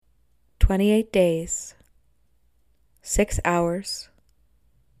28 days, 6 hours,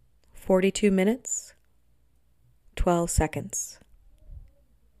 42 minutes, 12 seconds.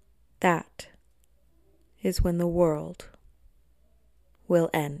 That is when the world will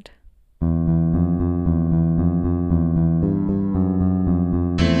end.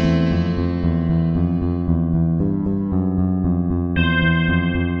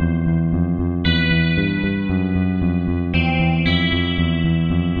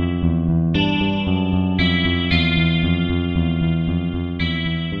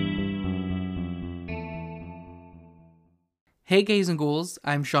 Hey gays and ghouls,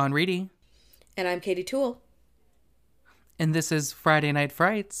 I'm Sean Reedy. And I'm Katie Toole. And this is Friday Night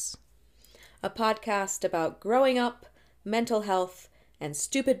Frights, a podcast about growing up, mental health, and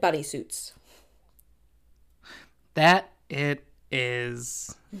stupid bunny suits. That it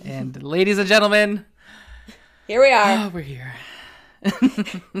is. And ladies and gentlemen, here we are. Oh, we're here.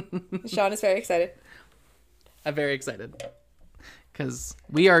 Sean is very excited. I'm very excited. Because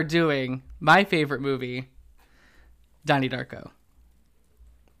we are doing my favorite movie, Donnie Darko.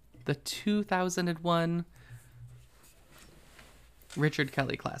 The 2001 Richard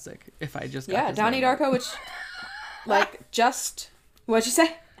Kelly classic, if I just got his Donnie name Darko, right. which, what'd you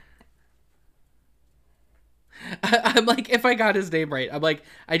say? I'm like, if I got his name right. I'm like,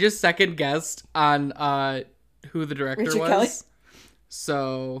 I just second guessed on who the director Richard was. Kelly?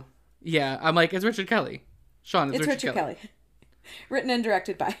 So, yeah, I'm like, it's Richard Kelly. Sean, it's Richard Kelly. Written and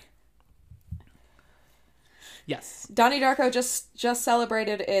directed by. Yes. Donnie Darko just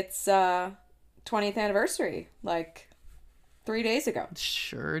celebrated its 20th anniversary, 3 days ago.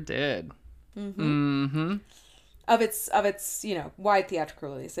 Sure did. Mm-hmm. Mm-hmm. Of its wide theatrical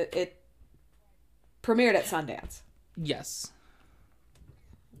release. It premiered at Sundance. Yes.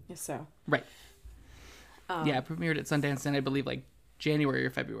 So. Right. Yeah, it premiered at Sundance in, I believe, January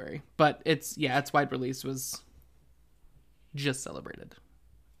or February. But its wide release was just celebrated.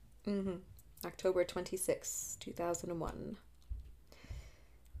 Mm-hmm. October 26, 2001.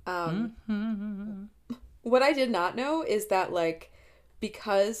 What I did not know is that,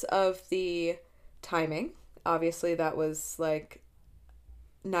 because of the timing, obviously that was,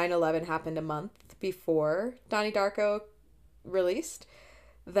 9/11 happened a month before Donnie Darko released,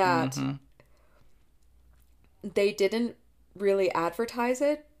 that they didn't really advertise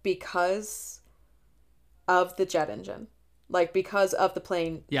it because of the jet engine. Because of the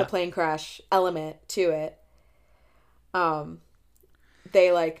plane crash element to it,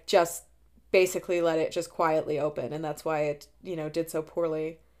 they just basically let it just quietly open, and that's why it did so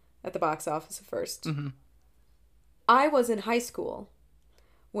poorly at the box office at first. Mm-hmm. I was in high school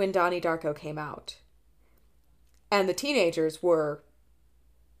when Donnie Darko came out, and the teenagers were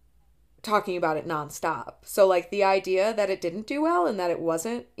talking about it nonstop. So the idea that it didn't do well and that it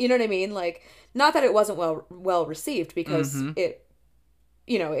wasn't, you know what I mean? Not that it wasn't well received, because it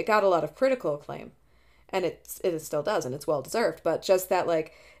got a lot of critical acclaim, and it still does, and it's well deserved. But just that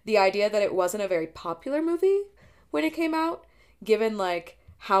the idea that it wasn't a very popular movie when it came out, given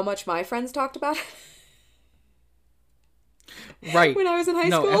how much my friends talked about it. Right. When I was in high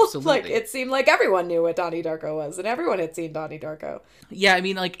school. Absolutely. It seemed like everyone knew what Donnie Darko was, and everyone had seen Donnie Darko. Yeah, I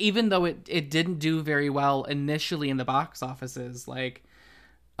mean, even though it didn't do very well initially in the box offices,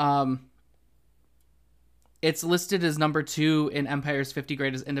 it's listed as number 2 in Empire's 50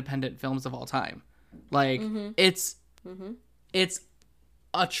 greatest independent films of all time. It's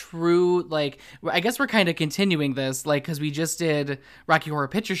a true, I guess we're kind of continuing this, because we just did Rocky Horror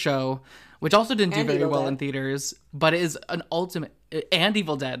Picture Show, which also didn't do very well in theaters, but it is an ultimate, and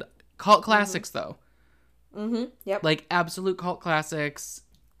Evil Dead, cult classics, though. Mm-hmm. Yep. Absolute cult classics,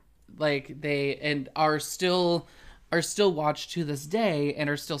 they, and are still watched to this day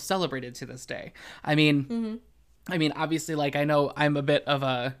and are still celebrated to this day. I mean, obviously, I know I'm a bit of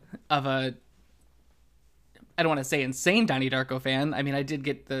a I don't want to say insane Donnie Darko fan. I mean, I did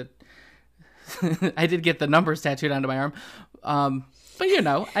get the numbers tattooed onto my arm. But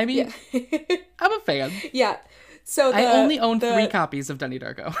I mean, yeah. I'm a fan. Yeah. So I only own 3 copies of Donnie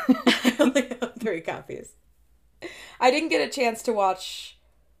Darko. I only own 3 copies. I didn't get a chance to watch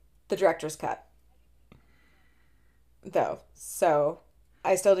the director's cut, though. So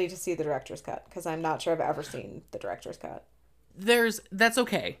I still need to see the director's cut, because I'm not sure I've ever seen the director's cut. That's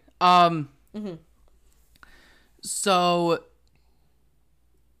okay. So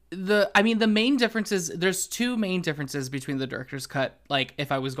the main differences, there's 2 main differences between the director's cut,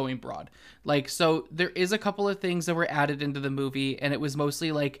 if I was going broad. So there is a couple of things that were added into the movie, and it was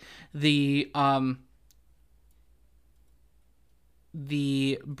mostly the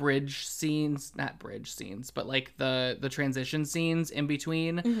the bridge scenes, not bridge scenes, but like the transition scenes in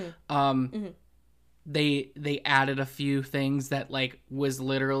between, they added a few things that like was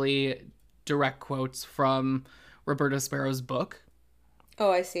literally direct quotes from Roberta Sparrow's book.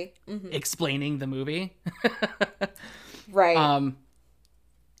 Oh, I see. Explaining the movie. Right.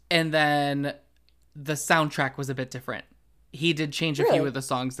 And then the soundtrack was a bit different. He did change a few of the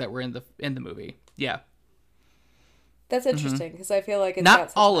songs that were in the movie. Yeah. That's interesting because I feel like it's not got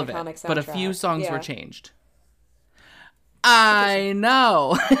such all an of it, iconic but a soundtrack. few songs Yeah. were changed. I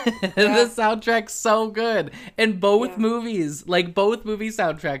know. The soundtrack's so good. And both movies, like both movie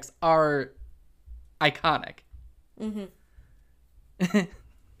soundtracks are iconic.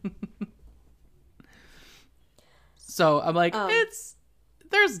 So I'm like,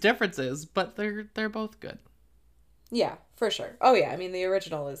 there's differences, but they're both good. Yeah, for sure. Oh yeah, I mean the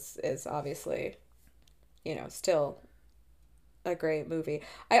original is obviously, still a great movie.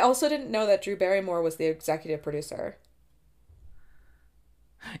 I also didn't know that Drew Barrymore was the executive producer.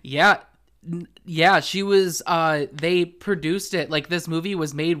 Yeah. Yeah, she was they produced it. Like this movie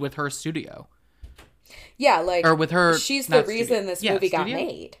was made with her studio. Yeah, like or with her she's the reason this movie got studio?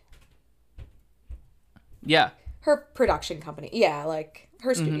 made. Yeah. Her production company. Yeah, like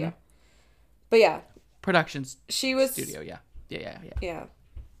her studio. But yeah, Productions she was studio, yeah. Yeah. Yeah.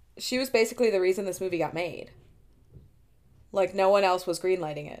 She was basically the reason this movie got made. Like no one else was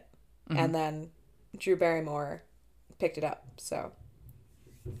greenlighting it. And then Drew Barrymore picked it up. So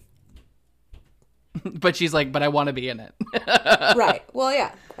But she's like, but I want to be in it. right. Well,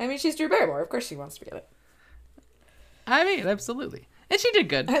 yeah. I mean, she's Drew Barrymore. Of course she wants to be in it. I mean, absolutely. And she did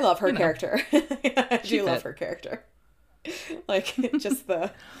good. I love her character. I do love fit. her character. Like, just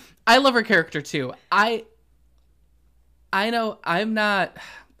the... I love her character, too. I know I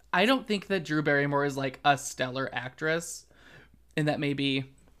don't think that Drew Barrymore is, like, a stellar actress. And that maybe...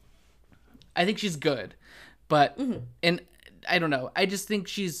 I think she's good. But... And I don't know. I just think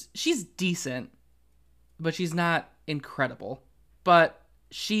she's decent. But she's not incredible. But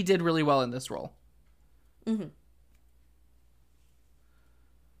she did really well in this role.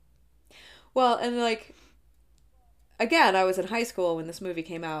 Well, and like, again, I was in high school when this movie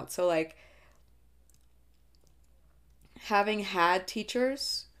came out. So like, having had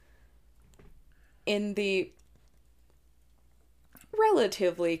teachers in the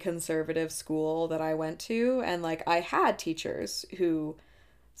relatively conservative school that I went to, and like, I had teachers who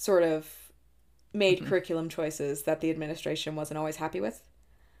sort of made curriculum choices that the administration wasn't always happy with.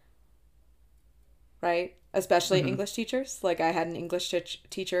 Right? Especially English teachers. Like, I had an English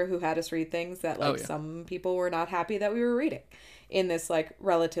teacher who had us read things that, like, some people were not happy that we were reading in this, like,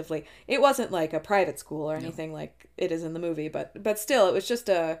 relatively... It wasn't, like, a private school or anything like it is in the movie, but still, it was just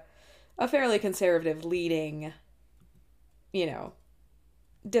a fairly conservative leading,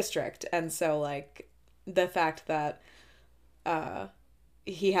 district. And so, like, the fact that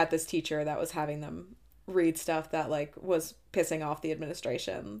he had this teacher that was having them read stuff that, like, was pissing off the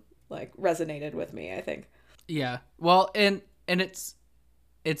administration, like, resonated with me, I think. Yeah. Well, and it's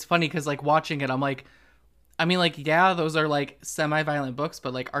funny because, like, watching it, I'm like, I mean, like, yeah, those are, like, semi-violent books,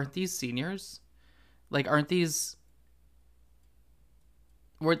 but, like, aren't these seniors? Like, aren't these...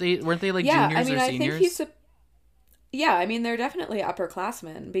 Weren't they like, juniors or seniors? I think he's yeah, I mean, they're definitely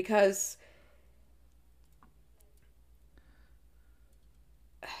upperclassmen because...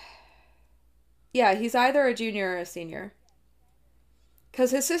 Yeah, he's either a junior or a senior.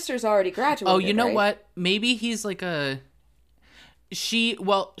 Because his sister's already graduated. Oh, you know right? what? Maybe he's like a...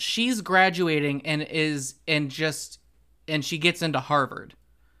 she's graduating and she gets into Harvard.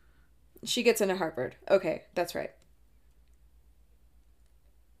 She gets into Harvard. Okay, that's right.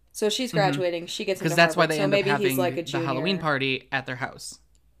 So she's graduating. She gets into Harvard. Because that's why they end up having he's like a the Halloween party at their house.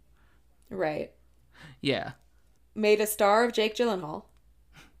 Right. Yeah. Made a star of Jake Gyllenhaal.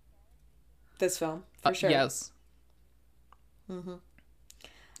 This film, for sure. Yes. And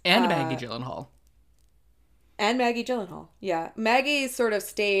Maggie Gyllenhaal. And Maggie Gyllenhaal. Yeah. Maggie sort of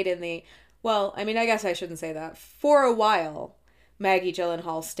stayed in the... Well, I mean, I guess I shouldn't say that. For a while, Maggie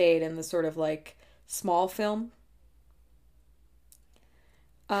Gyllenhaal stayed in the sort of, like, small film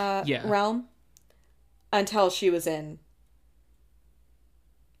realm until she was in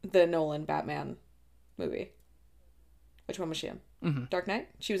the Nolan Batman movie. Which one was she in? Dark Knight?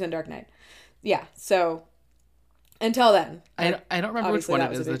 She was in Dark Knight. Yeah, so... Until then. I don't remember which one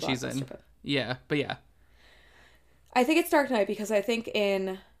it is that she's in. Yeah, but yeah. I think it's Dark Knight because I think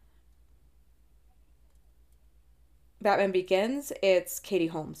in Batman Begins, it's Katie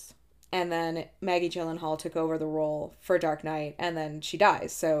Holmes. And then Maggie Gyllenhaal took over the role for Dark Knight, and then she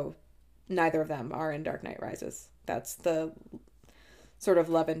dies. So neither of them are in Dark Knight Rises. That's the sort of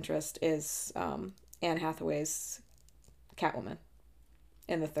love interest is Anne Hathaway's Catwoman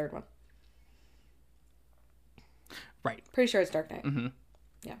in the third one. Right. Pretty sure it's Dark Knight. Mm-hmm.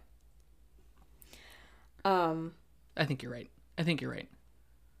 Yeah. I think you're right.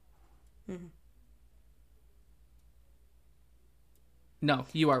 Mm-hmm. No,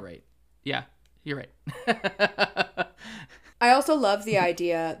 you are right. Yeah, you're right. I also love the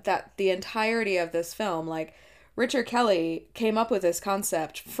idea that the entirety of this film, like, Richard Kelly came up with this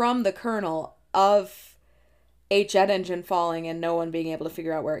concept from the kernel of a jet engine falling and no one being able to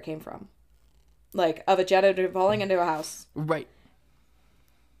figure out where it came from. Like, of a jet engine falling into a house. Right.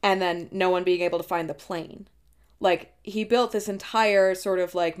 And then no one being able to find the plane. Like, he built this entire sort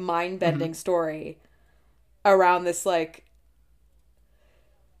of, like, mind-bending story around this, like,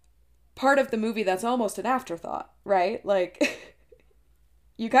 part of the movie that's almost an afterthought, right? Like,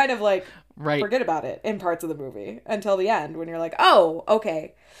 you kind of, like, forget about it in parts of the movie until the end when you're like, oh,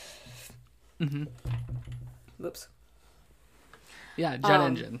 okay. Mm-hmm. Oops. Yeah, jet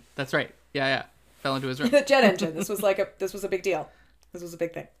engine. That's right. Yeah. Fell into his room. The jet engine. This was a big deal. This was a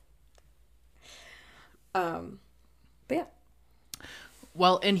big thing. But yeah.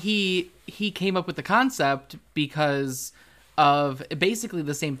 Well, and he came up with the concept because of basically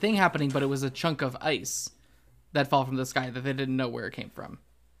the same thing happening, but it was a chunk of ice that fell from the sky that they didn't know where it came from.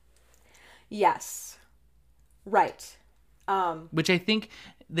 Yes. Right. Which I think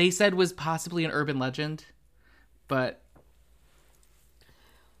they said was possibly an urban legend, but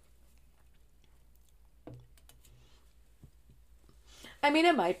I mean,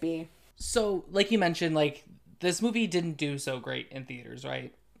 it might be. So, like you mentioned, like, this movie didn't do so great in theaters,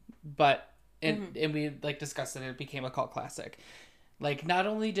 right? But, and we, like, discussed it became a cult classic. Like, not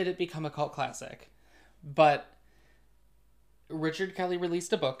only did it become a cult classic, but Richard Kelly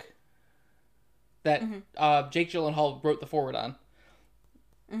released a book that Jake Gyllenhaal wrote the foreword on.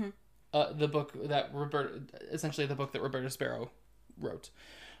 The book that essentially the book that Roberta Sparrow wrote.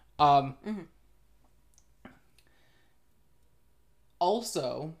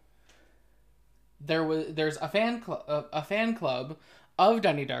 Also, there's a fan club of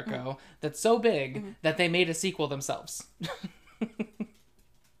Donnie Darko that's so big that they made a sequel themselves.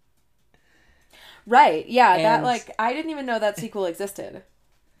 Right. Yeah. That, like, I didn't even know that sequel existed.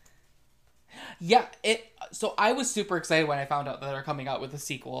 Yeah. So I was super excited when I found out that they're coming out with a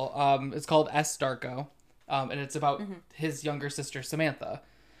sequel. It's called S. Darko, and it's about his younger sister Samantha.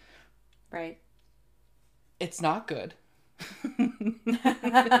 Right. It's not good.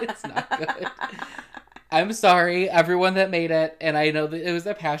 It's not good. I'm sorry, everyone that made it, and I know that it was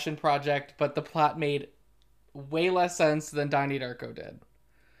a passion project, but the plot made way less sense than Donnie Darko did.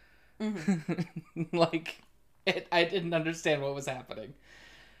 Like, I didn't understand what was happening.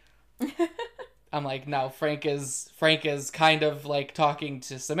 I'm like, now Frank is kind of like talking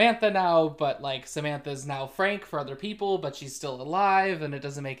to Samantha now, but like Samantha's now Frank for other people, but she's still alive, and it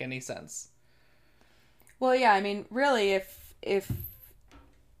doesn't make any sense. Well, yeah, I mean, really, if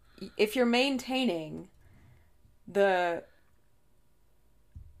you're maintaining the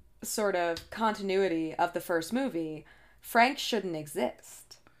sort of continuity of the first movie, Frank shouldn't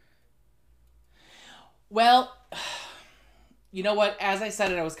exist. Well, you know what? As I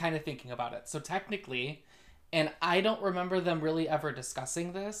said it, I was kind of thinking about it. So technically, and I don't remember them really ever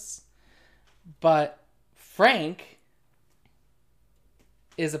discussing this, but Frank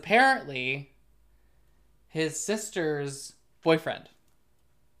is apparently his sister's boyfriend.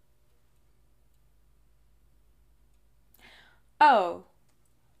 Oh.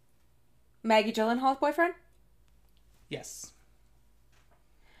 Maggie Gyllenhaal's boyfriend? Yes.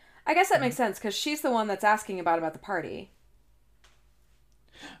 I guess that makes sense, because she's the one that's asking about him at the party.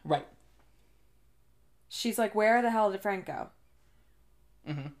 Right. She's like, where the hell did Frank go?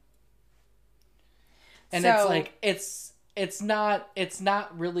 And it's like, it's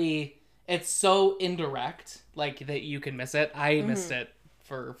not really, it's so indirect, like, that you can miss it. I missed it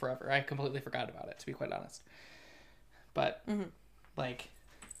for forever. I completely forgot about it, to be quite honest. But, like,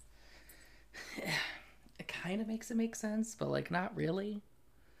 it kind of makes it make sense, but, like, not really.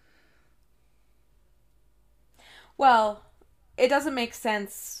 Well, it doesn't make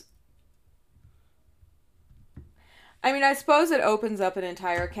sense. I mean, I suppose it opens up an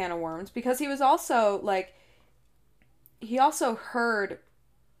entire can of worms, because he was also, like, he also heard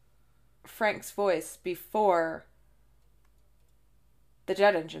Frank's voice before the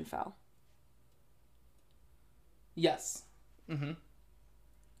jet engine fell. Yes.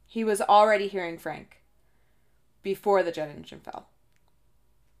 He was already hearing Frank before the jet engine fell.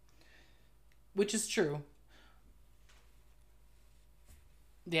 Which is true.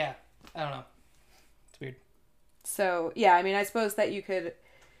 Yeah, I don't know. It's weird. So, yeah, I mean, I suppose that you could.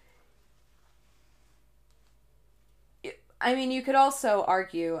 I mean, you could also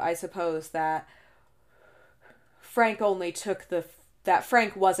argue, I suppose, that Frank only took that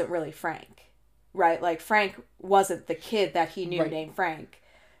Frank wasn't really Frank, right? Like, Frank wasn't the kid that he knew Right. named Frank.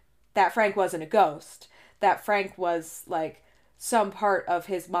 That Frank wasn't a ghost. That Frank was, like, some part of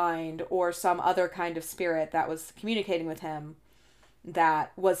his mind or some other kind of spirit that was communicating with him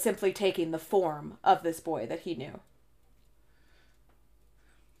that was simply taking the form of this boy that he knew.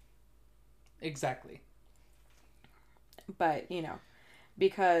 Exactly. But,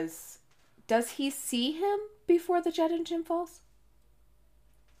 because does he see him before the jet engine falls?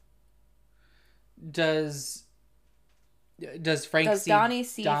 Does Frank Does see Donnie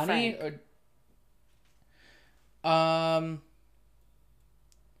see Donnie? Frank? Or,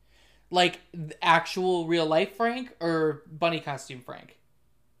 like actual real life Frank or bunny costume Frank?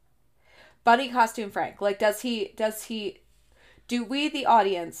 Bunny costume Frank. Like, do we, the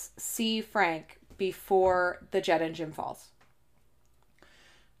audience, see Frank before the jet engine falls?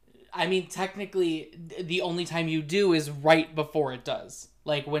 I mean, technically, the only time you do is right before it does.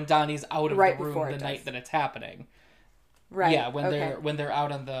 Like when Donnie's out of Right the room before the it does. night that it's happening. Right. Yeah, when okay. they're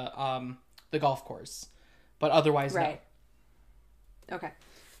out on the golf course. But otherwise, Right. Okay.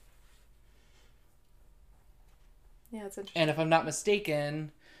 Yeah, that's no. interesting. And if I'm not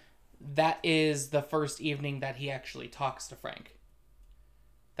mistaken, that is the first evening that he actually talks to Frank.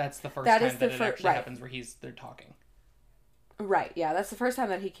 That's the first time that it actually right. happens where they're talking. Right, yeah, that's the first time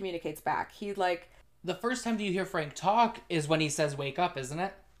that he communicates back. He, like... The first time that you hear Frank talk is when he says wake up, isn't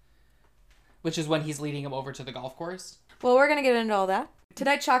it? Which is when he's leading him over to the golf course. Well, we're going to get into all that.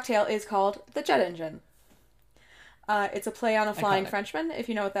 Tonight's Shocktail is called The Jet Engine. It's a play on a flying Iconic. Frenchman, if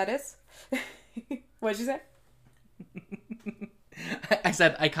you know what that is. What'd you say? I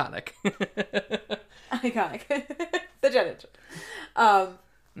said iconic. Iconic. The Jet Engine.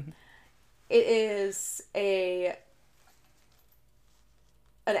 It is an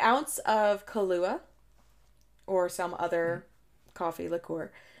ounce of Kahlua or some other coffee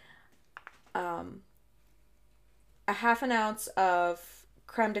liqueur, a half an ounce of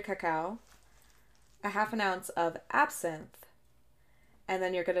creme de cacao, a half an ounce of absinthe, and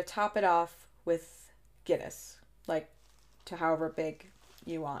then you're going to top it off with Guinness, like to however big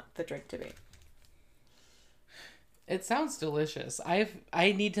you want the drink to be. It sounds delicious. I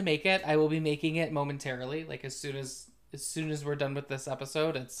need to make it. I will be making it momentarily. Like as soon as we're done with this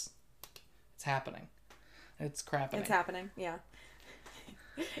episode, it's happening. It's crapping. It's happening. Yeah.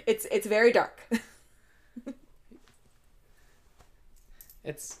 It's very dark.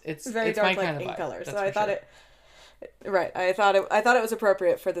 It's very dark, my like kind of in vibe, color. that's So I for thought sure. right. I thought it was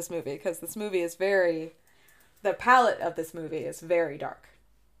appropriate for this movie because this movie is the palette of this movie is very dark.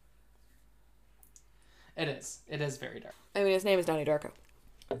 It is. It is very dark. I mean, his name is Donnie Darko.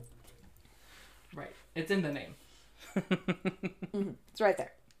 Right. It's in the name. It's right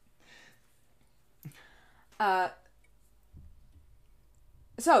there.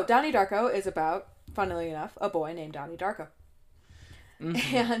 So Donnie Darko is about, funnily enough, a boy named Donnie Darko.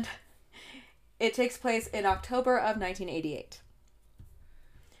 Mm-hmm. And it takes place in October of 1988.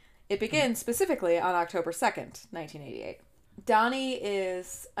 It begins specifically on October 2nd, 1988. Donnie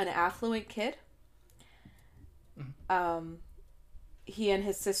is an affluent kid. He and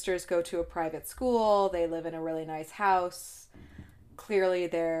his sisters go to a private school. They live in a really nice house. Clearly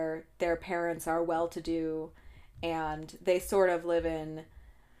their parents are well-to-do, and they sort of live in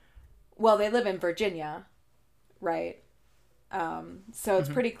Virginia, right? So it's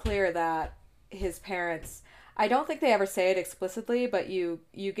pretty clear that his parents, I don't think they ever say it explicitly, but you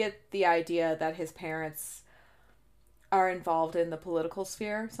get the idea that his parents are involved in the political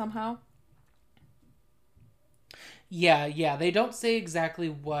sphere somehow. Yeah. They don't say exactly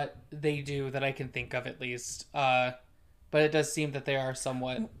what they do that I can think of, at least. But it does seem that they are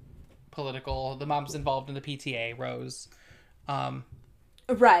somewhat political. The mom's involved in the PTA, Rose.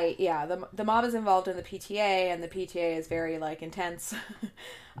 Right, yeah. The mom is involved in the PTA, and the PTA is very, like, intense.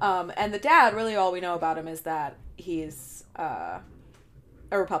 And the dad, really all we know about him is that he's a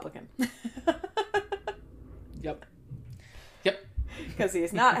Republican. Yep. Because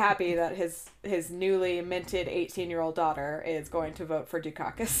he's not happy that his newly minted 18-year-old daughter is going to vote for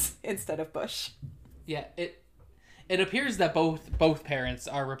Dukakis instead of Bush. Yeah, it appears that both parents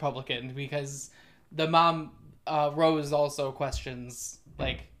are Republican, because the mom, Rose, also questions,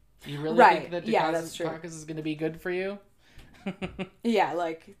 like, you really think that Dukakis is going to be good for you? Yeah,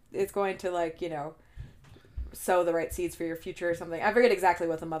 like, it's going to, like, sow the right seeds for your future or something. I forget exactly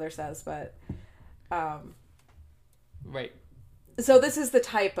what the mother says, but right. So this is the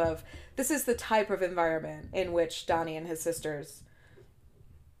type of environment in which Donnie and his sisters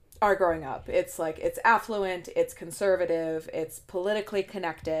are growing up. It's like it's affluent, it's conservative, it's politically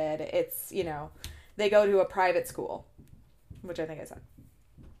connected. It's, they go to a private school, which I think I said.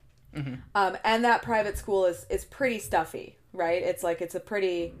 And that private school is pretty stuffy, right? It's like it's a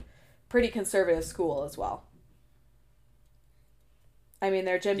pretty conservative school as well. I mean,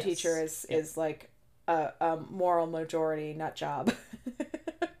 their gym Yes. teacher is Yep. is like a moral majority nut job.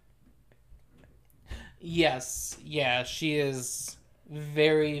 Yes, yeah, she is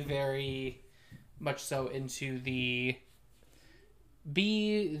very, very much so into the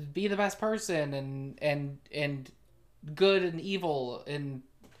be the best person and good and evil and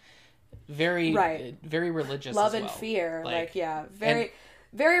very Right. very religious Love as and well. fear, like, yeah, and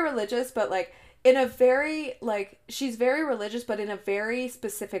very religious, but like in a very, like, she's very religious, but in a very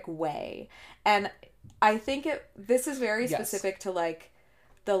specific way. And I think this is very yes. specific to like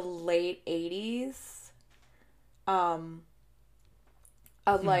the late 80s, of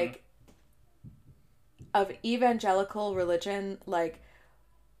like of evangelical religion, like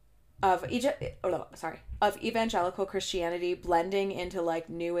of evangelical Christianity blending into like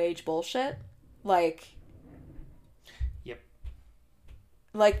new age bullshit. Like Yep.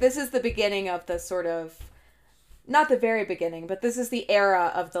 this is the beginning of the sort of, not the very beginning, but this is the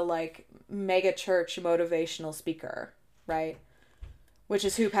era of the like mega church motivational speaker, right? Which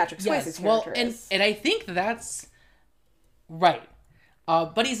is who Patrick Swayze's character is. And I think that's right.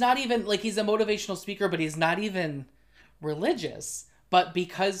 But he's not even like, he's a motivational speaker, but he's not even religious. But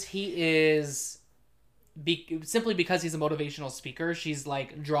because he is, simply because he's a motivational speaker, she's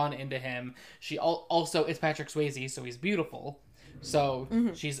like drawn into him. She also, it's Patrick Swayze, so he's beautiful, so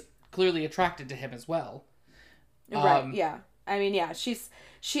she's clearly attracted to him as well. Right. Yeah. I mean, yeah. She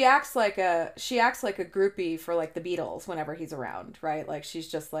acts like a groupie for like the Beatles whenever he's around, right? Like she's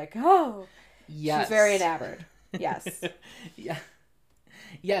just like, oh, Yes. she's very enamored. Yes. Yeah.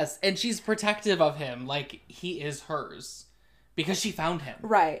 Yes, and she's protective of him, like he is hers, because she found him.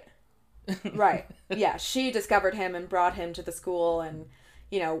 Right. Right. Yeah. She discovered him and brought him to the school, and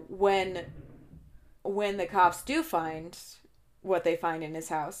when the cops do find what they find in his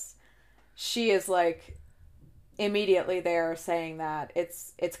house, she is like immediately there saying that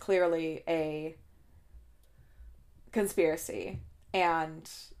it's clearly a conspiracy, and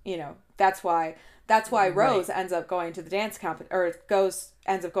that's why Rose Right. ends up going to the dance comp, or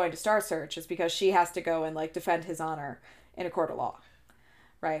ends up going to Star Search, is because she has to go and like defend his honor in a court of law,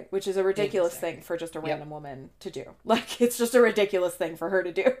 right? Which is a ridiculous Exactly. thing for just a Yep. random woman to do. Like it's just a ridiculous thing for her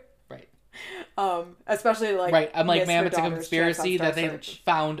to do. Right. Especially like, Right. I'm like, miss ma'am, her it's a daughter's chance on conspiracy Star that they Search.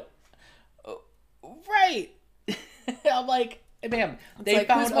 found. Oh, right. I'm like, ma'am, they like,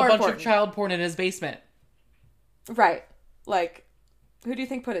 found who's a more bunch important? of child porn in his basement. Right. Like, who do you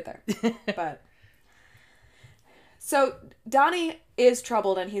think put it there? But so Donnie is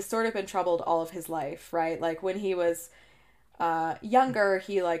troubled, and he's sort of been troubled all of his life, right? Like when he was younger,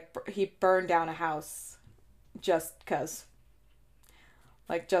 he burned down a house just cuz,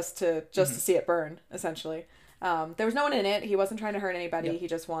 like just to see it burn, essentially. There was no one in it. He wasn't trying to hurt anybody. Yep. He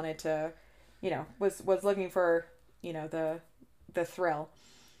just wanted to, was looking for, the thrill.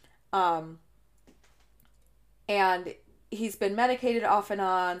 And he's been medicated off and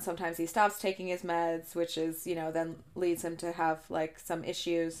on. Sometimes he stops taking his meds, which is, then leads him to have like some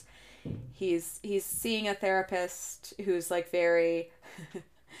issues. He's seeing a therapist who's like very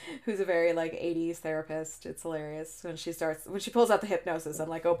who's a very like 80s therapist. It's hilarious when she pulls out the hypnosis. I'm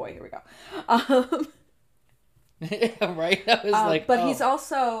like, oh boy, here we go. Right. I was like, But oh, he's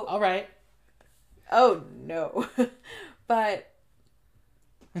also, all right. oh no. But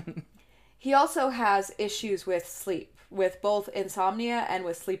he also has issues with sleep, with both insomnia and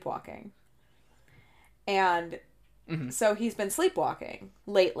with sleepwalking. And so he's been sleepwalking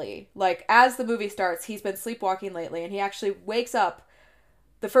lately. Like, as the movie starts, he's been sleepwalking lately, and he actually wakes up.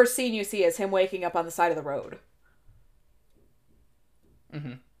 The first scene you see is him waking up on the side of the road.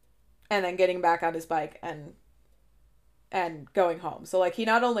 And then getting back on his bike and going home. So, like, he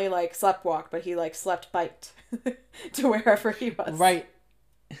not only, like, slept walked, but he, like, slept biked to wherever he was. Right.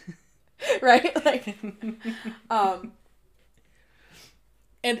 Right? Like,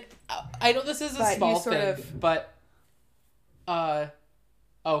 And I know this is a But small you sort thing, of- but oh,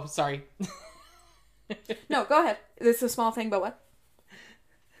 sorry. no, go ahead. This is a small thing, but what?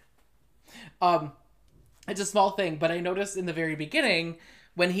 It's a small thing, but I noticed in the very beginning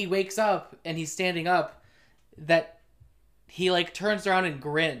when he wakes up and he's standing up that he like turns around and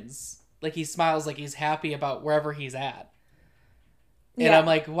grins, like he smiles, like he's happy about wherever he's at. And Yeah. I'm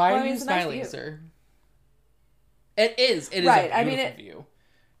like, why Well, I are mean, you it's a nice smiling, view. sir? It is. It is Right. a beautiful view.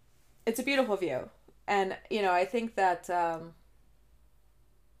 It's a beautiful view. And, you know, I think that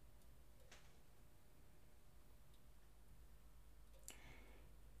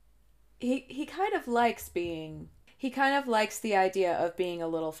he kind of likes being he kind of likes the idea of being a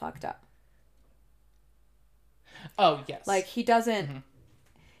little fucked up. Oh, yes. Like he doesn't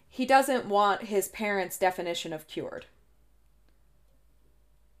want his parents' definition of cured.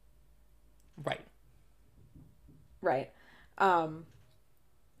 Right. Right.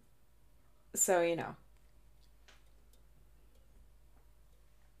 So, you know.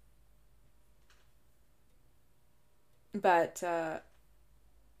 But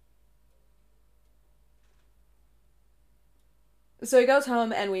so he goes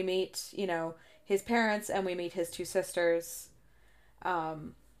home and we meet, you know, his parents and we meet his two sisters.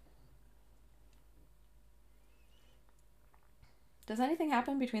 Um, does anything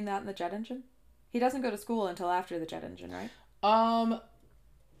happen between that and the jet engine? He doesn't go to school until after the jet engine, right?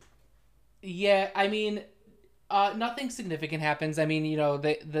 Yeah, I mean, nothing significant happens. I mean, you know,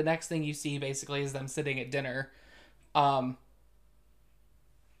 the next thing you see basically is them sitting at dinner.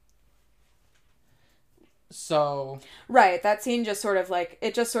 So Right, that scene just sort of like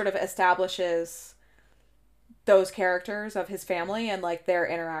it just sort of establishes those characters of his family and like their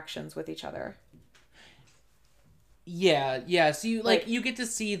interactions with each other. yeah. So you like you get to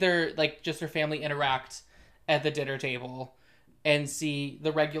see their like just their family interact at the dinner table, and see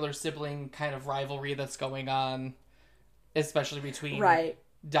the regular sibling kind of rivalry that's going on, especially between Right.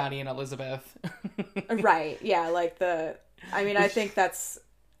 Donnie and Elizabeth. Right. Yeah, like I mean, I think that's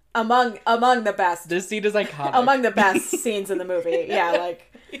among the best This scene is iconic. among the best scenes in the movie. Yeah,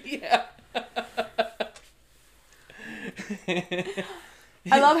 like Yeah.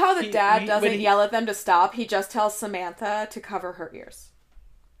 I love how the dad doesn't when he- yell at them to stop. He just tells Samantha to cover her ears.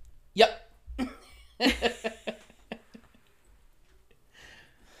 Yep.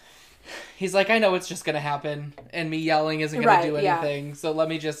 He's like, I know it's just gonna happen, and me yelling isn't gonna Right, do yeah. anything. So let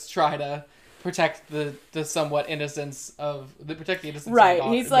me just try to protect the somewhat innocence of protect the innocence. Right.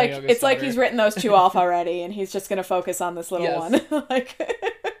 Of He's my like youngest it's like daughter. he's written those two off already and he's just going to focus on this little Yes. one. Like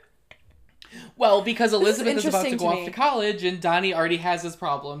Well, because Elizabeth is about to interesting go to off me. to college, and Donnie already has his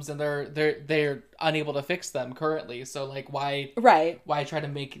problems, and they're unable to fix them currently. So like, Right. why try to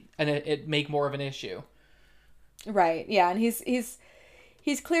make it make more of an issue? Right. Yeah, and he's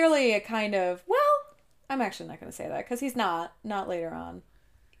clearly a kind of, well, I'm actually not going to say that cuz he's not later on.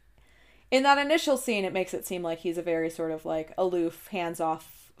 In that initial scene it makes it seem like he's a very sort of like aloof,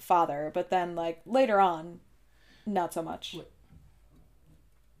 hands-off father, but then like later on not so much.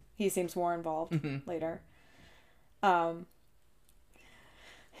 He seems more involved later. But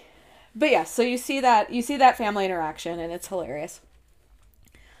yeah, so you see that family interaction and it's hilarious.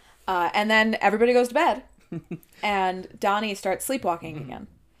 And then everybody goes to bed. And Donnie starts sleepwalking again.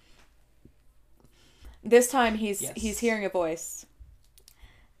 This time he's hearing a voice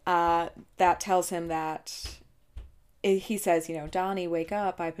that tells him that he says, you know, Donnie, wake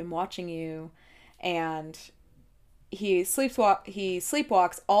up, I've been watching you. And he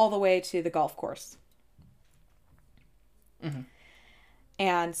sleepwalks all the way to the golf course. Mm-hmm.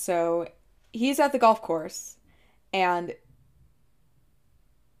 And so he's at the golf course and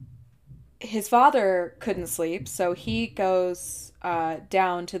his father couldn't sleep, so he goes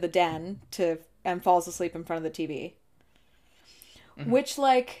down to the den and falls asleep in front of the TV. Mm-hmm. Which,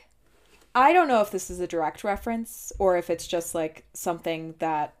 like, I don't know if this is a direct reference or if it's just like something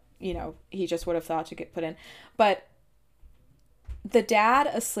that, you know, he just would have thought to get put in. But the dad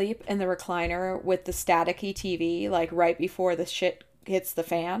asleep in the recliner with the staticky TV, like right before the shit hits the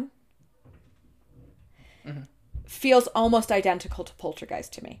fan, feels almost identical to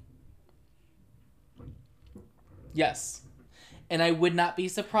Poltergeist to me. Yes. And I would not be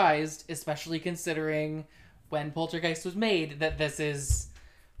surprised, especially considering when Poltergeist was made, that this is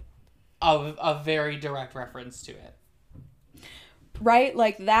a very direct reference to it. Right?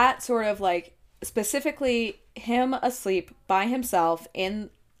 Like that sort of like specifically him asleep by himself in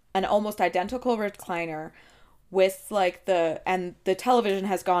an almost identical recliner with like the television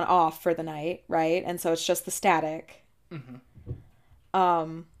has gone off for the night, right? And so it's just the static.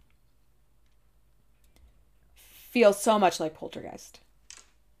 Feels so much like Poltergeist.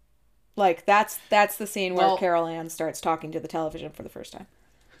 Like that's the scene where Carol Ann starts talking to the television for the first time.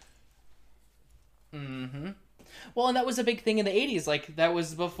 Well, and that was a big thing in the 80s. Like that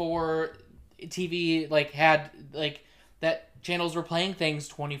was before TV like had like that channels were playing things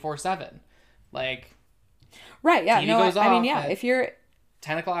 24/7. Like right, yeah. TV No, goes I mean, off yeah, at if you're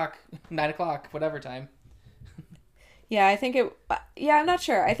 10 o'clock, 9 o'clock, whatever time. Yeah, I think I'm not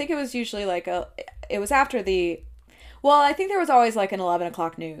sure. I think it was usually like it was after the Well, I think there was always like an 11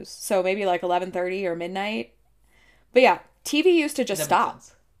 o'clock news. So maybe like 11:30 or midnight. But yeah, TV used to just That makes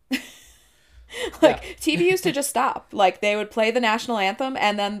stop. sense. Like, Yeah. TV used to just stop. Like, they would play the national anthem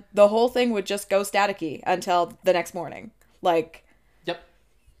and then the whole thing would just go staticky until the next morning. Like, Yep.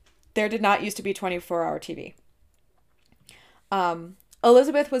 there did not used to be 24-hour TV.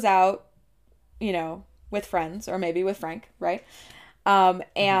 Elizabeth was out, you know, with friends or maybe with Frank, right?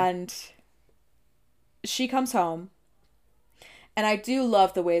 And she comes home. And I do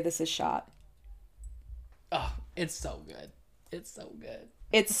love the way this is shot. Oh, it's so good. It's so good.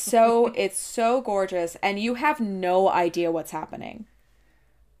 It's so gorgeous, and you have no idea what's happening.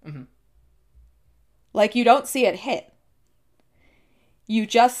 Like, you don't see it hit. You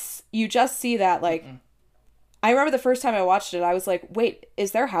just see that, like, I remember the first time I watched it, I was like, wait,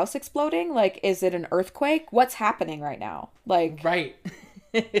 is their house exploding? Like, is it an earthquake? What's happening right now? Like, Right.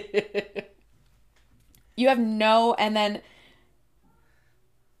 you have no, and then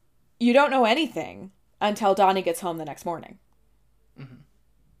you don't know anything until Donnie gets home the next morning.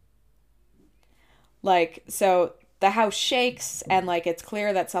 Like, so the house shakes and like it's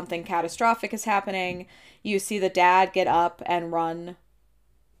clear that something catastrophic is happening. You see the dad get up and run,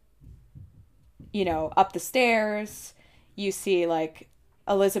 you know, up the stairs. You see like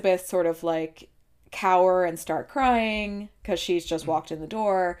Elizabeth sort of like cower and start crying because she's just walked in the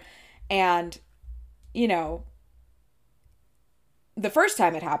door. And, you know, the first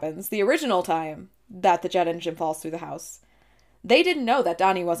time it happens, the original time that the jet engine falls through the house, they didn't know that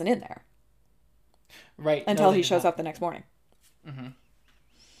Donnie wasn't in there. Right. Until No, they he did shows not. up the next morning.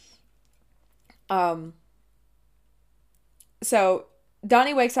 So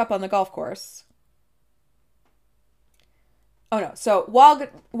Donnie wakes up on the golf course. Oh no! So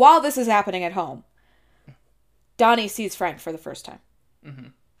while this is happening at home, Donnie sees Frank for the first time,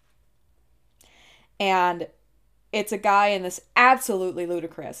 and it's a guy in this absolutely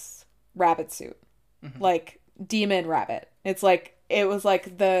ludicrous rabbit suit, like demon rabbit. It's like it was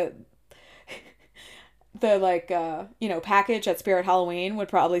like the like you know, package at Spirit Halloween would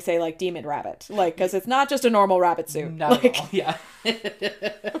probably say like demon rabbit, like, because it's not just a normal rabbit suit. Not like at all. Yeah.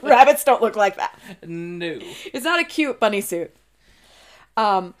 rabbits don't look like that. No. It's not a cute bunny suit.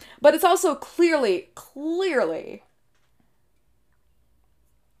 But it's also clearly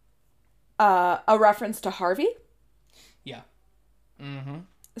a reference to Harvey, Yeah.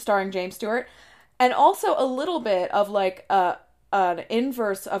 starring James Stewart, and also a little bit of like an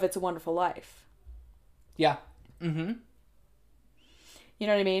inverse of It's a Wonderful Life. Yeah. You know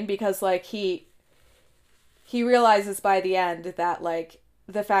what I mean? Because like he realizes by the end that like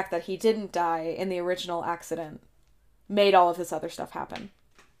the fact that he didn't die in the original accident made all of this other stuff happen.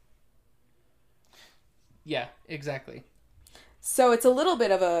 Yeah, exactly. So it's a little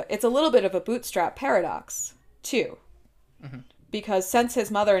bit of a bootstrap paradox too. Because since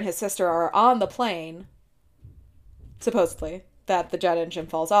his mother and his sister are on the plane, supposedly, that the jet engine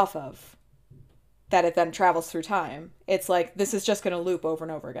falls off of, that it then travels through time, it's like this is just going to loop over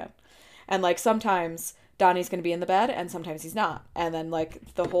and over again. And like sometimes Donnie's going to be in the bed and sometimes he's not. And then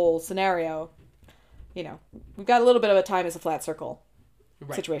like the whole scenario, you know, we've got a little bit of a time is a flat circle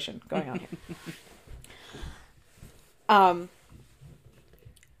situation going on here.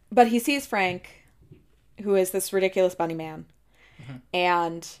 But he sees Frank, who is this ridiculous bunny man,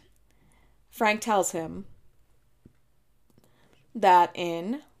 and Frank tells him that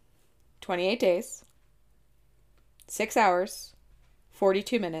in 28 days, 6 hours,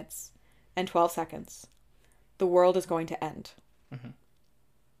 42 minutes, and 12 seconds, the world is going to end.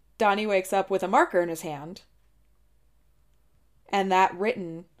 Donnie wakes up with a marker in his hand, and that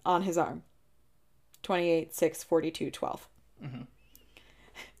written on his arm. 28, 6, 42, 12.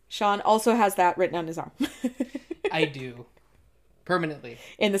 Sean also has that written on his arm. I do. Permanently.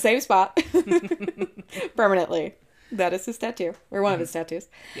 In the same spot. Permanently. That is his tattoo. Or one of his tattoos.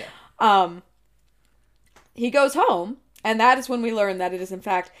 Yeah. He goes home, and that is when we learn that it is, in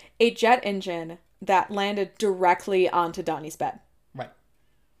fact, a jet engine that landed directly onto Donnie's bed. Right.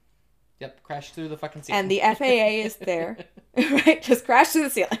 Yep. Crashed through the fucking ceiling. And the FAA is there. Right? Just crashed through the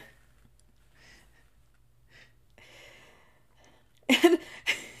ceiling. And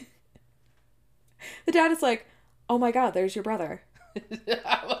the dad is like, oh my god, there's your brother.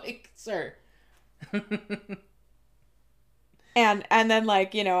 I'm like, sir. And then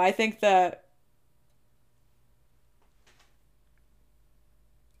like, you know, I think does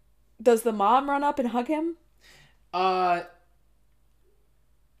the mom run up and hug him? I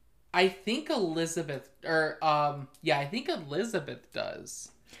think Elizabeth, or, I think Elizabeth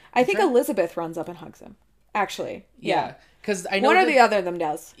does. I think Elizabeth runs up and hugs him. Actually. Yeah. Because I know one or the other of them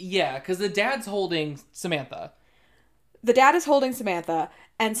does. Yeah, because the dad's holding Samantha. the dad is holding Samantha,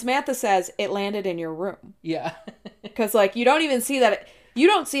 and Samantha says it landed in your room. Yeah. Because, like, you don't even see that. You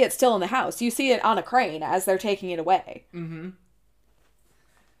don't see it still in the house. You see it on a crane as they're taking it away. Mm-hmm.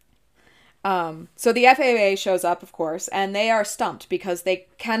 So the FAA shows up, of course, and they are stumped because they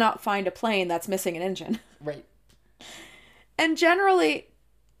cannot find a plane that's missing an engine. Right. And generally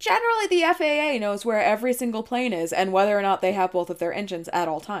the FAA knows where every single plane is and whether or not they have both of their engines at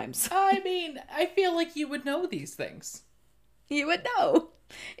all times. I mean, I feel like you would know these things. You would know.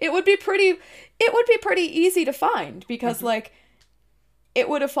 It would be pretty easy to find because like it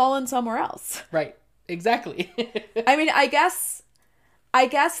would have fallen somewhere else. Right. Exactly. I mean, I guess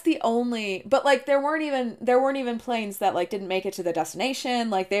the only, but like there weren't even planes that like didn't make it to the destination.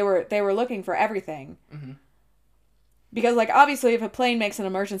 Like they were looking for everything. Mm-hmm. Because like obviously if a plane makes an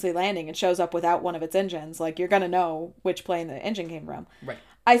emergency landing and shows up without one of its engines, like you're going to know which plane the engine came from. Right.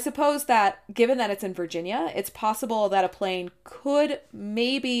 I suppose that given that it's in Virginia, it's possible that a plane could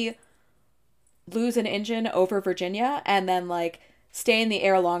maybe lose an engine over Virginia and then like stay in the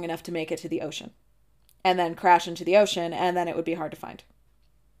air long enough to make it to the ocean and then crash into the ocean, and then it would be hard to find.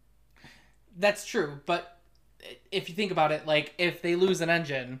 That's true, but if you think about it, like if they lose an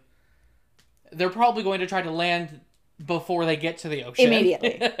engine, they're probably going to try to land before they get to the ocean.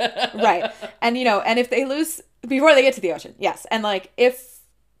 Immediately. Right. And and if they lose before they get to the ocean, yes. And like if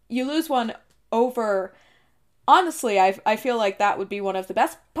you lose one over, honestly, I feel like that would be one of the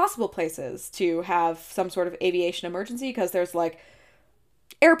best possible places to have some sort of aviation emergency because there's like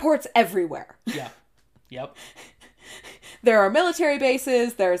airports everywhere. Yeah. Yep. There are military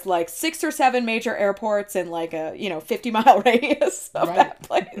bases. There's like 6 or 7 major airports in like a 50-mile radius of Right. that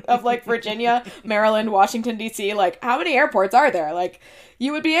place, of like Virginia, Maryland, Washington D.C. Like how many airports are there? Like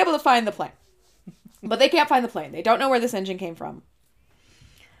you would be able to find the plane, but they can't find the plane. They don't know where this engine came from.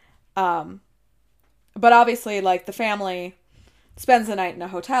 But obviously, like the family spends the night in a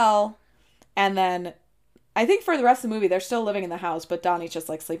hotel, and then I think for the rest of the movie they're still living in the house, but Donnie's just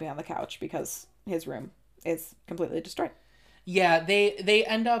like sleeping on the couch because his room is completely destroyed. Yeah, they do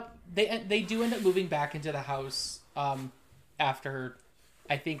end up moving back into the house after,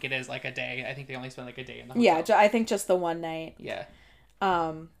 I think it is like a day. I think they only spend like a day in the hotel. Yeah, I think just the one night. Yeah.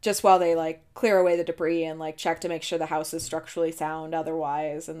 Just while they like clear away the debris and like check to make sure the house is structurally sound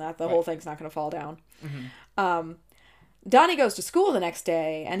otherwise and that the whole thing's not going to fall down. Mm-hmm. Donnie goes to school the next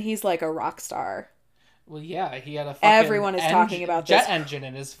day and he's like a rock star. Well, yeah, he had a fucking everyone is talking about jet this engine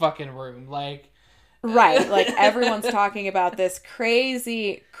in his fucking room, like. Right, like everyone's talking about this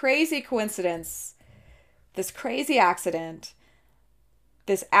crazy coincidence, this crazy accident,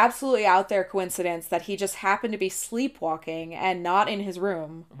 this absolutely out there coincidence that he just happened to be sleepwalking and not in his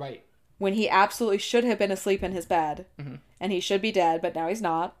room. Right. When he absolutely should have been asleep in his bed. Mm-hmm. And he should be dead, but now he's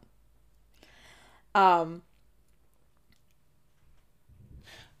not. Oh,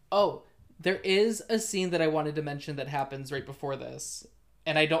 there is a scene that I wanted to mention that happens right before this.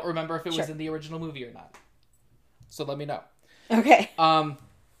 And I don't remember if it was in the original movie or not. So let me know. Okay.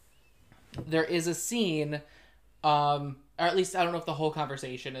 There is a scene, or at least I don't know if the whole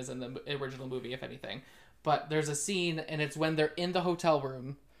conversation is in the original movie, if anything. But there's a scene, and it's when they're in the hotel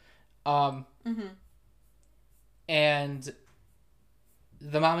room. And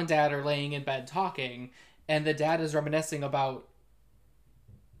the mom and dad are laying in bed talking, and the dad is reminiscing about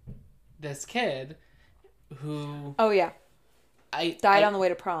this kid who... Oh, yeah. Died on the way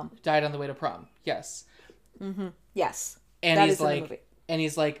to prom. Died on the way to prom. Yes. Mm-hmm. Yes. And that he's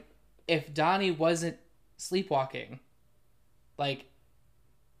like, if Donnie wasn't sleepwalking, like,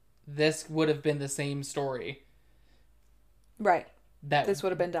 this would have been the same story. Right. This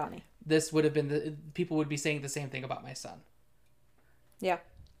would have been Donnie. This would have been people would be saying the same thing about my son. Yeah.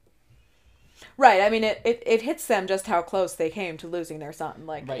 Right. I mean, it hits them just how close they came to losing their son.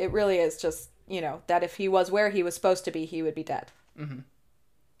 Like, right. It really is just, that if he was where he was supposed to be, he would be dead. Mm-hmm.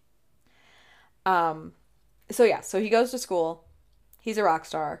 So he goes to school. He's a rock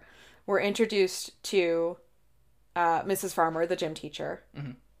star. We're introduced to Mrs. Farmer, the gym teacher.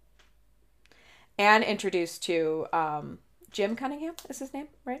 Mm-hmm. And introduced to Jim Cunningham is his name,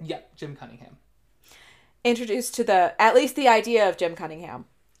 right? Yeah, Jim Cunningham. Introduced to at least the idea of Jim Cunningham.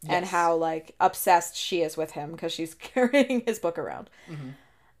 Yes. And how, like, obsessed she is with him because she's carrying his book around. Mm-hmm.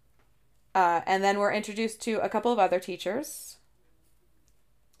 And then we're introduced to a couple of other teachers,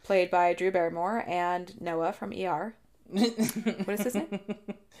 played by Drew Barrymore and Noah from ER. What is his name?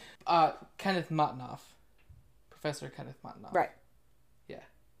 Kenneth Mottonoff. Professor Kenneth Mottonoff. Right. Yeah.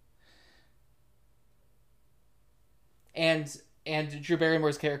 And Drew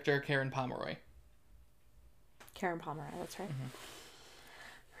Barrymore's character, Karen Pomeroy. Karen Pomeroy, that's right.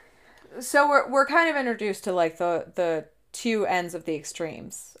 So we're kind of introduced to like the two ends of the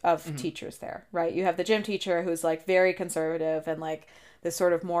extremes of teachers there, right? You have the gym teacher who's like very conservative and like this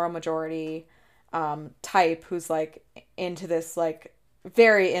sort of moral majority type who's like into this like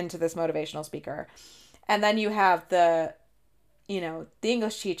very into this motivational speaker. And then you have the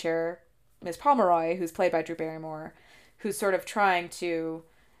English teacher, Miss Pomeroy, who's played by Drew Barrymore, who's sort of trying to,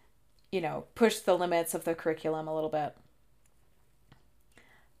 push the limits of the curriculum a little bit.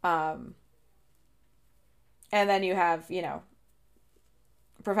 And then you have,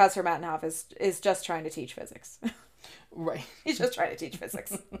 Professor Mattenhoff is just trying to teach physics. Right. He's just trying to teach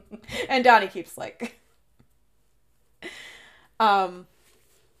physics. And Donnie keeps like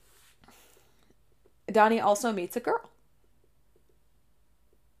Donnie also meets a girl.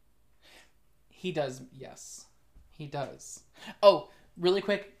 He does, yes. He does. Oh, really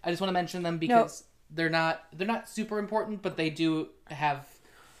quick, I just want to mention them because they're not super important, but they do have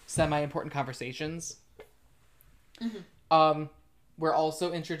semi-important conversations. Mm-hmm. We're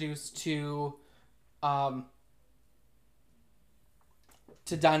also introduced to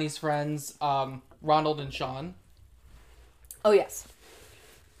Donnie's friends, Ronald and Sean. Oh, yes.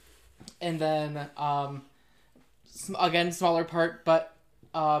 And then, again, smaller part, but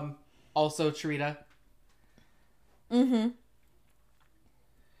also Charita. Mm-hmm.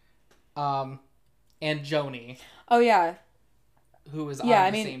 And Joni. Oh, yeah. Who is on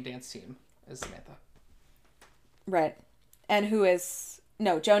the same dance team as Samantha. Right. And who is...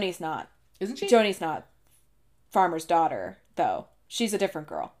 No, Joni's not. Isn't she? Joni's not Farmer's daughter, though. She's a different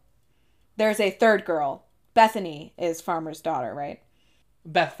girl. There's a third girl. Bethany is Farmer's daughter, right?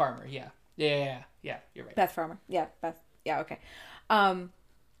 Beth Farmer, yeah. Yeah, you're right. Beth Farmer. Yeah, Beth. Yeah, okay.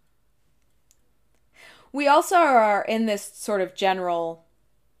 We also are in this sort of general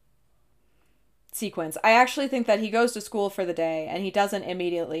sequence. I actually think that he goes to school for the day and he doesn't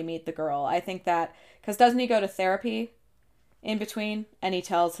immediately meet the girl. I think that... Because doesn't he go to therapy in between? And he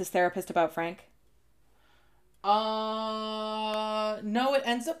tells his therapist about Frank? No, it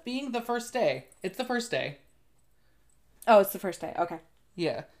ends up being the first day. It's the first day. Oh, it's the first day. Okay.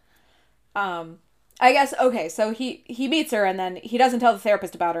 Yeah. I guess, okay, so he meets her and then he doesn't tell the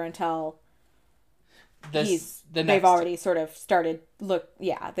therapist about her until they've already sort of started,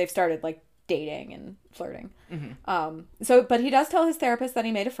 they've started, like, dating and flirting. Mm-hmm. But he does tell his therapist that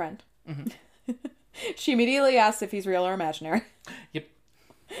he made a friend. Mm-hmm. She immediately asks if he's real or imaginary. Yep.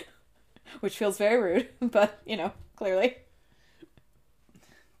 Which feels very rude, but, clearly.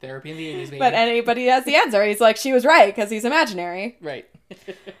 Therapy in the 80s, baby. But anybody has the answer. He's like, she was right, because he's imaginary. Right.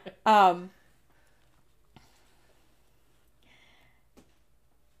 And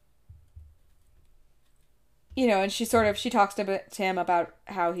she talks to him about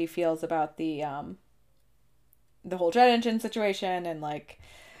how he feels about the whole jet engine situation, and, like,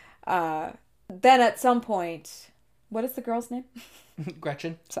 then at some point, what is the girl's name?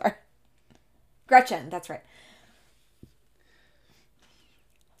 Gretchen. Sorry. Gretchen, that's right.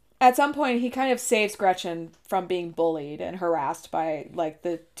 At some point, he kind of saves Gretchen from being bullied and harassed by, like,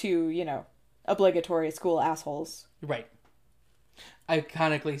 the two, obligatory school assholes. Right.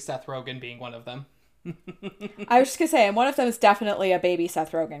 Iconically, Seth Rogen being one of them. I was just gonna say, and one of them is definitely a baby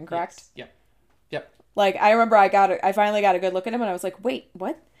Seth Rogen, correct? Yes. Yep. Like, I remember I finally got a good look at him, and I was like, wait,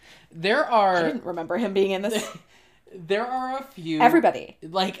 what? I didn't remember him being in this. There are a few... Everybody.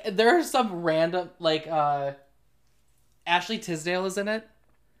 Like, there are some random, like, Ashley Tisdale is in it.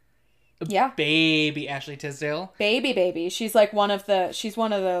 Yeah. Baby Ashley Tisdale. Baby. She's one of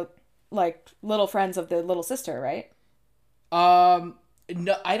the, like, little friends of the little sister, right?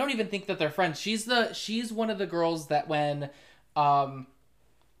 No, I don't even think that they're friends. She's one of the girls that when, why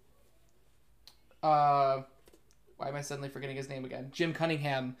am I suddenly forgetting his name again? Jim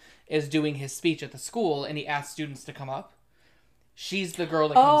Cunningham is doing his speech at the school and he asks students to come up. She's the girl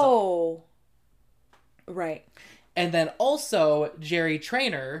that comes up. Oh. Right. And then also Jerry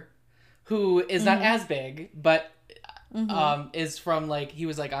Trainer, who is not as big, but is from, like, he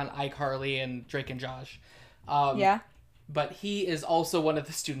was, like, on iCarly and Drake and Josh. Yeah. But he is also one of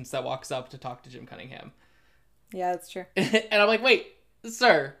the students that walks up to talk to Jim Cunningham. Yeah, that's true. And I'm like, wait,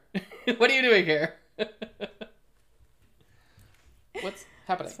 sir, what are you doing here? What's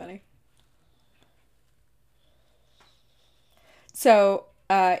happening? That's funny. So,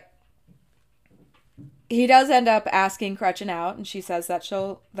 he does end up asking Gretchen out, and she says that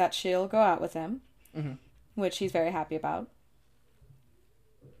she'll go out with him, which he's very happy about.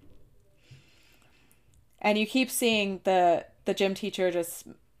 And you keep seeing the gym teacher just,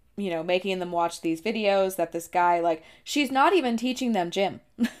 making them watch these videos that this guy, like, she's not even teaching them gym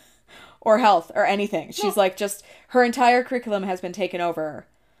or health or anything. She's like, just, her entire curriculum has been taken over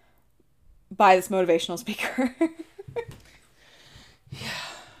by this motivational speaker.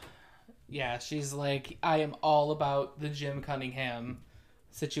 Yeah, she's like, I am all about the Jim Cunningham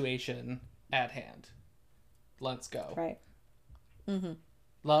situation at hand. Let's go. Right. Mm-hmm.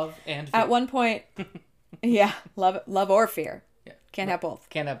 Love and fear. At one point, yeah, love or fear. Yeah. Can't have both.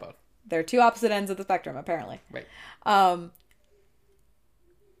 Can't have both. They're two opposite ends of the spectrum, apparently. Right.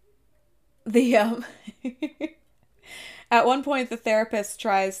 The At one point, the therapist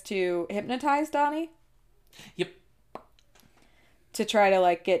tries to hypnotize Donnie. Yep. To try to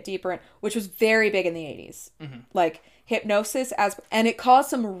like get deeper in, which was very big in the 80s. Mm-hmm. Like hypnosis and it caused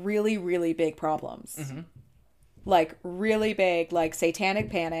some really, really big problems. Mm-hmm. Like really big, like satanic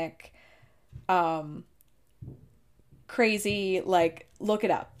panic, crazy, like look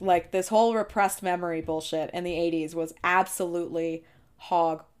it up. Like this whole repressed memory bullshit in the 80s was absolutely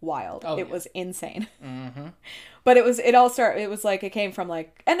hog wild. Oh, it yeah. was insane. Mm-hmm. But it was like it came from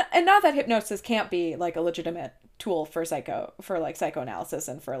like and not that hypnosis can't be like a legitimate tool for psychoanalysis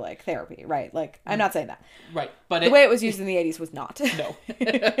and for like therapy, right? Like I'm not saying that. Right. But the way it was used in the 80s was not. No.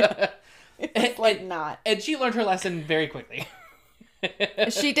 It's like not. And she learned her lesson very quickly.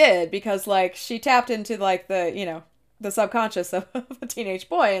 She did, because like she tapped into like the subconscious of a teenage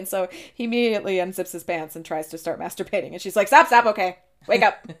boy, and so he immediately unzips his pants and tries to start masturbating, and she's like, stop, okay, wake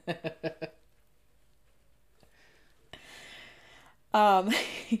up.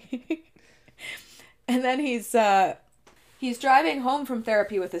 And then he's driving home from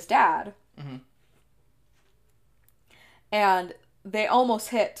therapy with his dad. Mm-hmm. And they almost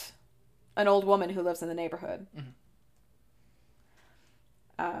hit an old woman who lives in the neighborhood.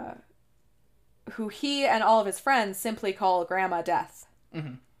 Mm-hmm. Who he and all of his friends simply call Grandma Death.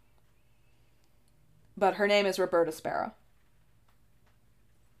 Mm-hmm. But her name is Roberta Sparrow.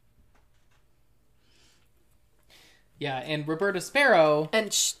 Yeah, and Roberta Sparrow...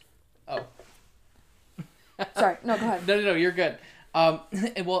 And Oh. Sorry, no, go ahead. No, you're good. And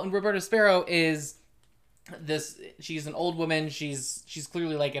Roberta Sparrow is this. She's an old woman. She's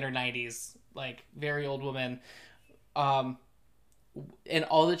clearly like in her 90s, like very old woman. And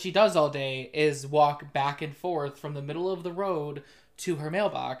all that she does all day is walk back and forth from the middle of the road to her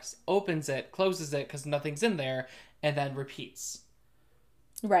mailbox, opens it, closes it because nothing's in there, and then repeats.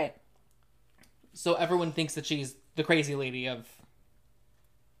 Right. So everyone thinks that she's the crazy lady of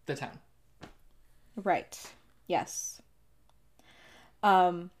the town. Right. Yes.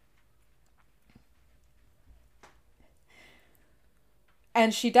 And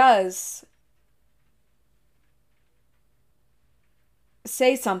she does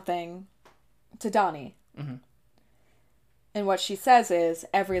say something to Donnie. Mm-hmm. And what she says is,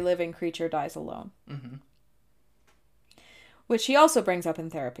 every living creature dies alone. Mm-hmm. Which he also brings up in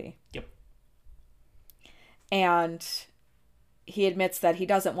therapy. Yep. And he admits that he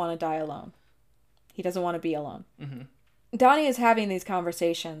doesn't want to die alone. He doesn't want to be alone. Mm-hmm. Donnie is having these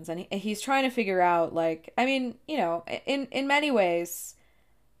conversations, and he's trying to figure out, like, I mean, in many ways,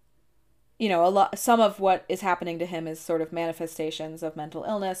 some of what is happening to him is sort of manifestations of mental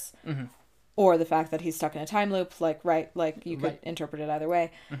illness, mm-hmm. or the fact that he's stuck in a time loop. Like you could interpret it either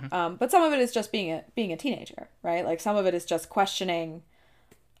way. Mm-hmm. But some of it is just being a teenager, right? Like some of it is just questioning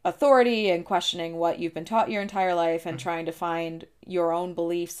authority and questioning what you've been taught your entire life, and trying to find your own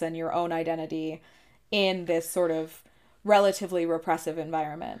beliefs and your own identity in this sort of relatively repressive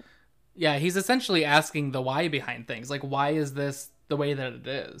environment. Yeah, he's essentially asking the why behind things. Like, why is this the way that it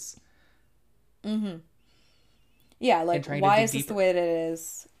is? Mm-hmm. Yeah, like, why is this the way that it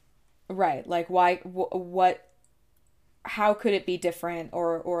is? Right. Like, why, what, how could it be different?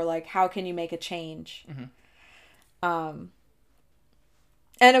 Or like, how can you make a change? Mm-hmm.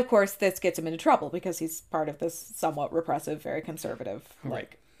 And of course, this gets him into trouble because he's part of this somewhat repressive, very conservative,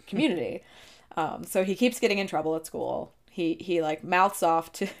 community. So he keeps getting in trouble at school. He like mouths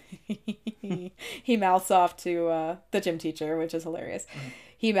off to he mouths off to the gym teacher, which is hilarious. Mm-hmm.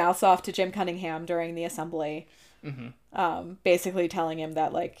 He mouths off to Jim Cunningham during the assembly, basically telling him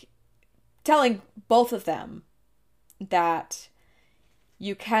that, like, telling both of them that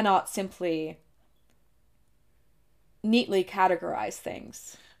you cannot simply neatly categorize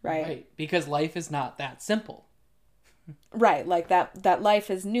things, right? Right, because life is not that simple. Right, like that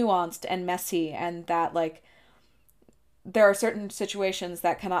life is nuanced and messy, and that, like, there are certain situations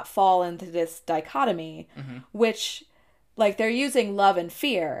that cannot fall into this dichotomy, which, like, they're using love and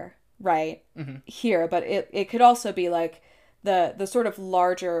fear, right, here, but it could also be, like, the sort of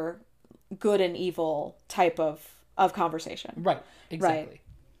larger good and evil type of conversation. Right, exactly. Right?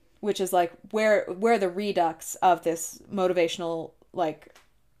 Which is, like, where the redux of this motivational, like,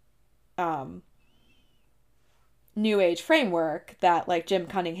 new age framework that like Jim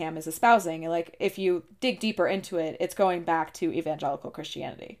Cunningham is espousing. And like if you dig deeper into it, it's going back to evangelical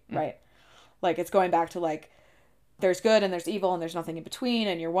Christianity, right? Like it's going back to like there's good and there's evil and there's nothing in between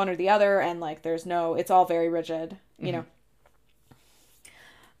and you're one or the other, and like there's no, it's all very rigid, you know.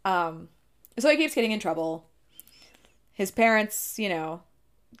 So he keeps getting in trouble. His parents, you know,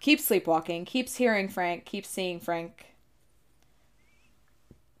 keep sleepwalking, keeps hearing Frank, keeps seeing Frank.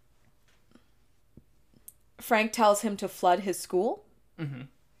 Frank tells him to flood his school. And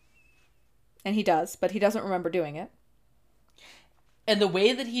he does, but he doesn't remember doing it. And the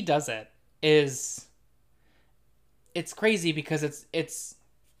way that he does it is, it's crazy because it's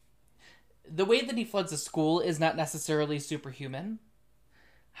the way that he floods a school is not necessarily superhuman.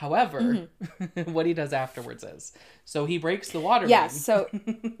 However, what he does afterwards is, so he breaks the water main. Yes, so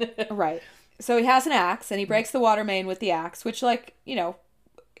right. So he has an axe and he breaks the water main with the axe, which like, you know,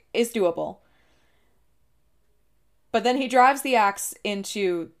 is doable. But then he drives the axe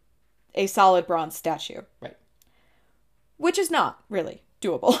into a solid bronze statue. Right. Which is not really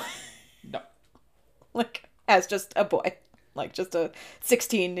doable. No. Like, as just a boy. Like, just a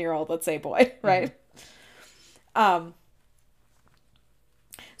 16-year-old, let's say, boy, right?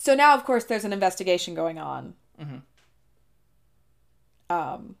 So now, of course, there's an investigation going on.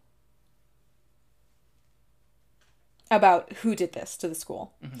 About who did this to the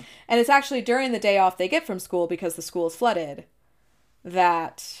school. And it's actually during the day off they get from school because the school is flooded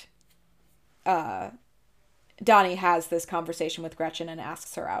that Donnie has this conversation with Gretchen and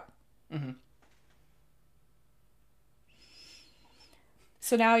asks her out.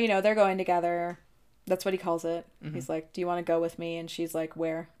 So now, you know, they're going together. That's what he calls it. He's like, do you want to go with me? And she's like,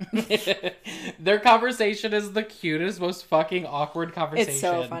 where? Their conversation is the cutest, most fucking awkward conversation. It's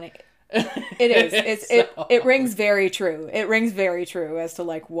so funny. It is. It rings very true. It rings very true as to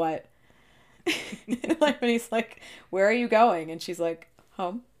like what, like when he's like, where are you going? And she's like,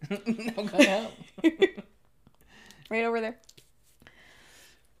 home. I'm going home. Right over there.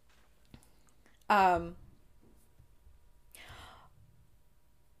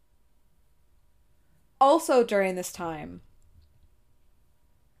 Also during this time,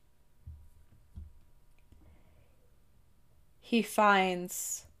 he's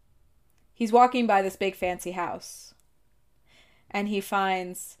walking by this big fancy house and he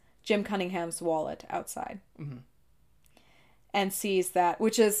finds Jim Cunningham's wallet outside. And sees that,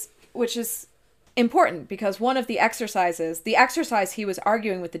 which is important because one of the exercise he was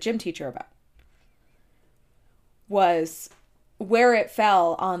arguing with the gym teacher about was where it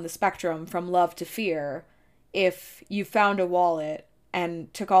fell on the spectrum from love to fear if you found a wallet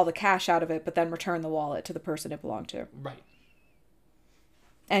and took all the cash out of it but then returned the wallet to the person it belonged to. Right.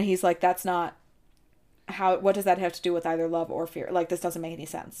 And he's like, that's not how, what does that have to do with either love or fear? Like, this doesn't make any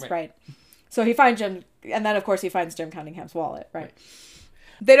sense, right? So he finds Jim, and then of course he finds Jim Cunningham's wallet, right?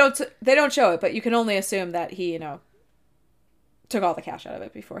 They don't show it, but you can only assume that he, you know, took all the cash out of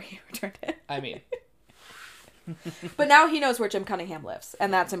it before he returned it. I mean. But now he knows where Jim Cunningham lives,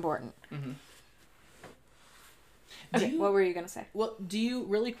 and that's important. Okay, what were you going to say? Well, do you,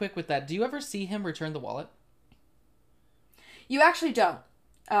 really quick with that, do you ever see him return the wallet? You actually don't.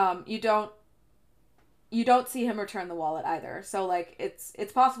 You don't see him return the wallet either. So, like,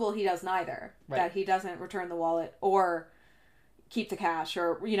 it's possible he does neither. Right. That he doesn't return the wallet or keep the cash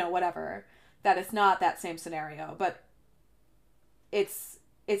or, you know, whatever. That it's not that same scenario. But it's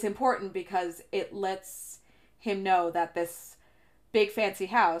important because it lets him know that this big fancy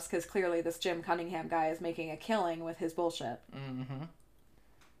house, because clearly this Jim Cunningham guy is making a killing with his bullshit.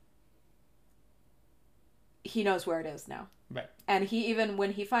 He knows where it is now. Right. And he, even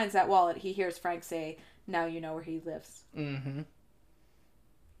when he finds that wallet, he hears Frank say, now you know where he lives. And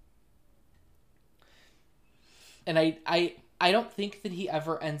I don't think that he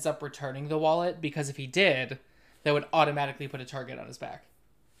ever ends up returning the wallet, because if he did, that would automatically put a target on his back.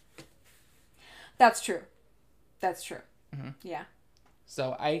 That's true. Yeah.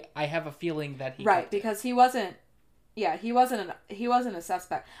 So I have a feeling that he because he wasn't a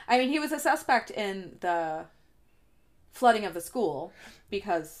suspect. I mean, he was a suspect in the flooding of the school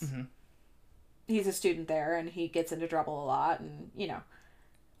because he's a student there and he gets into trouble a lot, and you know,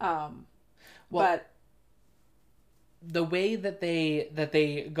 but the way that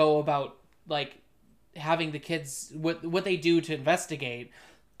they go about like having the kids, what they do to investigate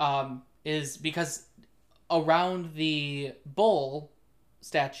is because around the bull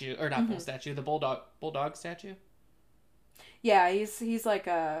statue, or not bull statue, the bulldog statue. Yeah, he's like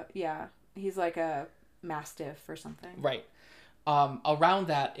a mastiff or something. Right. Around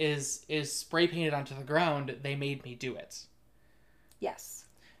that is spray painted onto the ground, "They made me do it." Yes.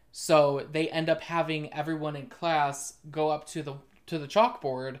 So they end up having everyone in class go up to the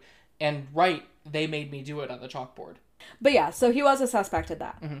chalkboard and write, "They made me do it" on the chalkboard. But yeah, so he was a suspect in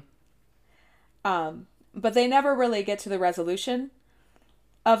that. But they never really get to the resolution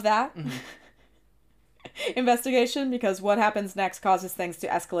of that investigation, because what happens next causes things to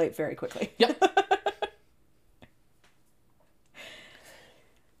escalate very quickly. Yep.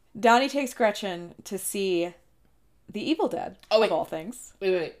 Donnie takes Gretchen to see The Evil Dead, of all things.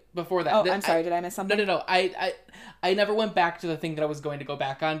 Wait. Before that. Oh, I'm sorry. Did I miss something? No. I never went back to the thing that I was going to go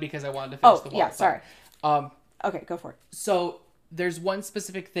back on because I wanted to finish the wall. Yeah, sorry. Okay, go for it. So there's one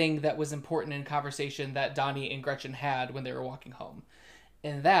specific thing that was important in conversation that Donnie and Gretchen had when they were walking home.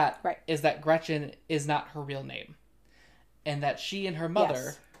 And that is that Gretchen is not her real name. And that she and her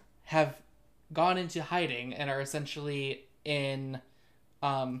mother have gone into hiding and are essentially in...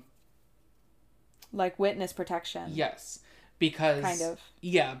 like witness protection. Yes. Because... kind of.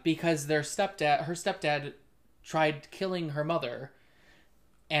 Yeah, because her stepdad tried killing her mother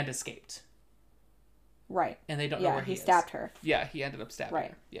and escaped. Right. And they don't know where he is. stabbed her. Yeah, he ended up stabbing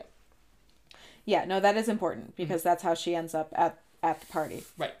her. Yeah. Yeah, no, that is important because that's how she ends up at the party.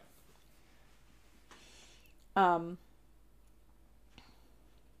 Right.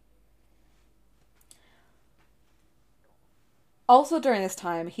 Also during this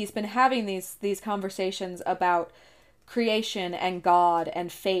time, he's been having these conversations about creation and God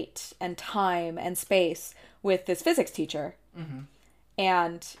and fate and time and space with this physics teacher.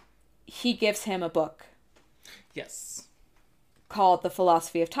 And he gives him a book. Yes. Called The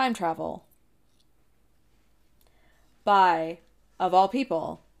Philosophy of Time Travel by, of all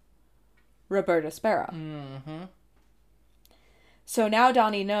people, Roberta Sparrow. So now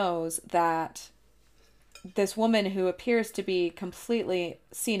Donnie knows that this woman who appears to be completely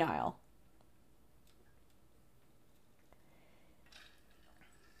senile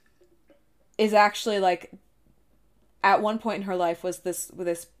is actually, like, at one point in her life was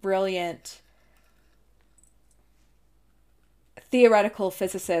this brilliant theoretical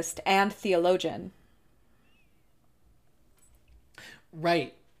physicist and theologian.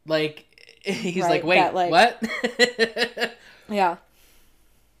 Right. Like, he's like, wait, what? Yeah.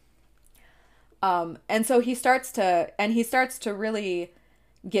 And so he starts to really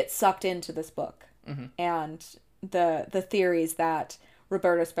get sucked into this book and the theories that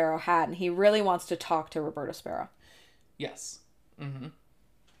Roberta Sparrow had, and he really wants to talk to Roberta Sparrow. Yes.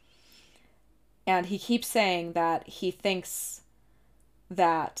 And he keeps saying that he thinks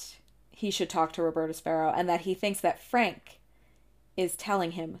that he should talk to Roberta Sparrow, and that he thinks that Frank is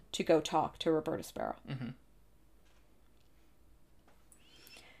telling him to go talk to Roberta Sparrow.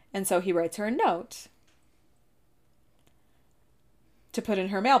 And so he writes her a note to put in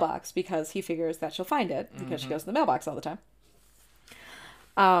her mailbox because he figures that she'll find it because she goes to the mailbox all the time.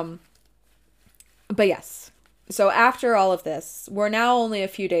 But yes. So after all of this, we're now only a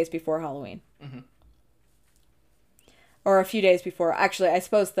few days before Halloween. Or a few days before. Actually, I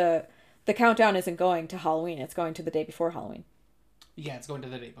suppose the countdown isn't going to Halloween. It's going to the day before Halloween. Yeah, it's going to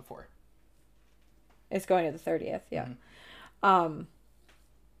the day before. It's going to the 30th, yeah.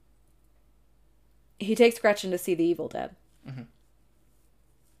 He takes Gretchen to see The Evil Dead.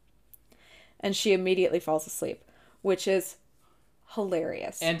 And she immediately falls asleep, which is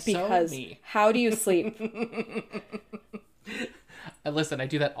hilarious. And because so me. How do you sleep? Listen, I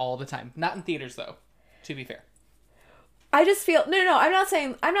do that all the time. Not in theaters, though, to be fair. I just feel no. I'm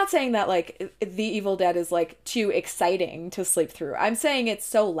not saying that like The Evil Dead is like too exciting to sleep through. I'm saying it's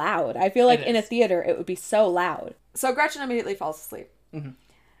so loud. I feel like in a theater it would be so loud. So Gretchen immediately falls asleep,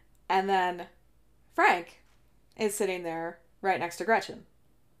 and then Frank is sitting there right next to Gretchen.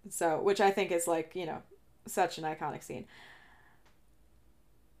 So, which I think is like, you know, such an iconic scene.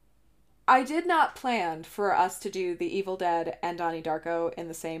 I did not plan for us to do The Evil Dead and Donnie Darko in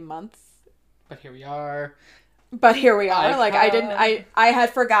the same month. But here we are. Like, I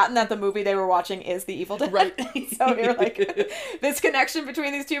had forgotten that the movie they were watching is The Evil Dead. Right. So we were like, this connection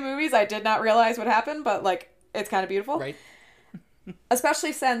between these two movies, I did not realize would happen, but like, it's kind of beautiful. Right.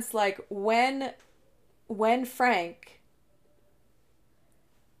 Especially since like when Frank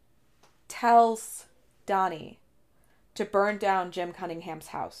tells Donnie to burn down Jim Cunningham's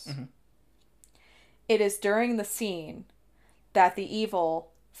house, it is during the scene that the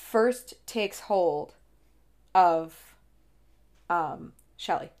evil first takes hold of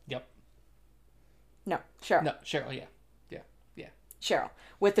Shelley. Yep. No, Cheryl. No, Cheryl, yeah. Cheryl.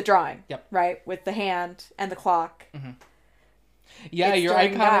 With the drawing. Yep. Right? With the hand and the clock. Yeah, It's your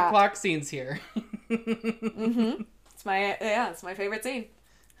during iconic clock scenes here. It's my favorite scene.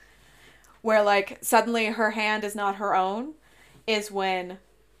 Where like suddenly her hand is not her own is when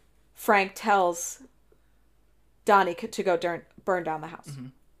Frank tells Donnie to go burn down the house. Mm-hmm.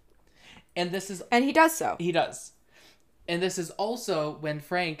 And this is... And he does so. He does. And this is also when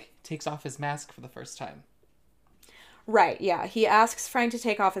Frank takes off his mask for the first time. Right, yeah. He asks Frank to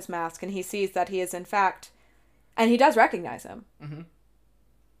take off his mask, and he sees that he is, in fact... And he does recognize him. Mm-hmm.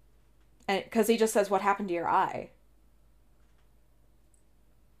 And because he just says, "What happened to your eye?"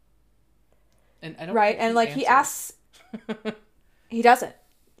 And I don't right, and like he asks... He doesn't.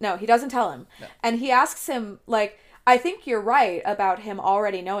 No, he doesn't tell him. No. And he asks him, like... I think you're right about him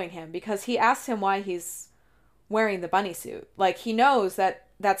already knowing him, because he asks him why he's wearing the bunny suit. Like, he knows that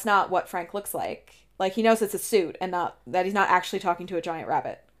that's not what Frank looks like. Like, he knows it's a suit and not that he's not actually talking to a giant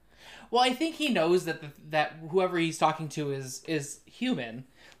rabbit. Well, I think he knows that that whoever he's talking to is human,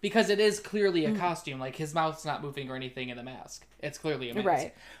 because it is clearly a costume. Like, his mouth's not moving or anything in the mask. It's clearly a mask.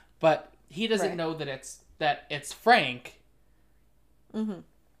 Right. But he doesn't know that it's Frank. Mm-hmm.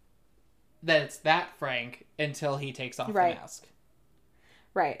 That it's that Frank until he takes off the mask.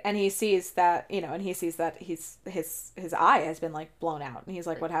 Right. And he sees that, his eye has been, like, blown out. And he's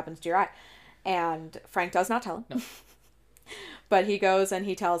like, "What happens to your eye?" And Frank does not tell him. No. But he goes and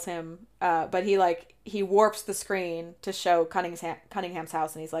he tells him, but he warps the screen to show Cunningham's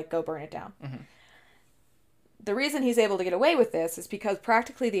house, and he's like, "Go burn it down." Mm-hmm. The reason he's able to get away with this is because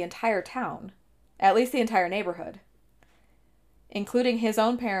practically the entire town, at least the entire neighborhood, including his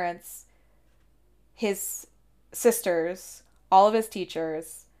own parents, his sisters, all of his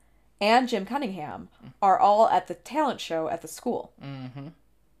teachers, and Jim Cunningham, are all at the talent show at the school. Mm-hmm.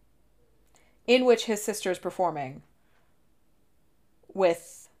 In which his sister is performing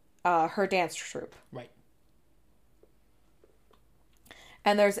with her dance troupe. Right.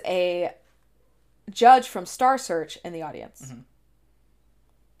 And there's a judge from Star Search in the audience. Mm-hmm.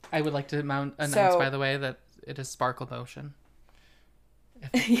 I would like to announce, by the way, that it is Sparkle Motion.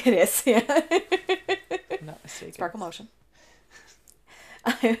 It is, yeah. I'm not mistaken. Sparkle Motion.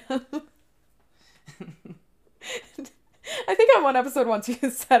 I think on one episode once you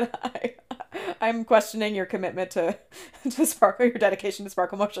said I'm questioning your commitment to Sparkle, your dedication to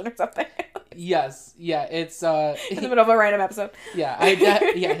Sparkle Motion or something. Yes, yeah, it's in the middle of a random episode. Yeah,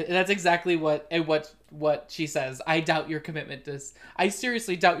 yeah, that's exactly what she says. I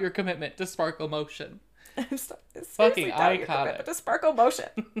seriously doubt your commitment to Sparkle Motion. Fucking iconic. To Sparkle Motion.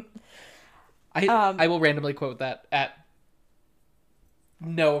 I will randomly quote that at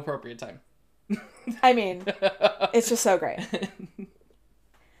no appropriate time. I mean, it's just so great.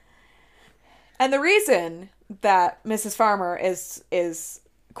 And the reason that Mrs. Farmer is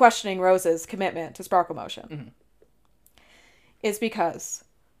questioning Rose's commitment to Sparkle Motion is because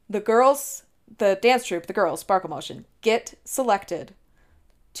the dance troupe, the girls, Sparkle Motion, get selected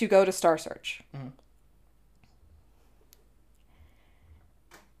to go to Star Search. Mm-hmm.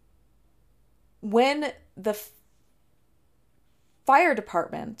 When the fire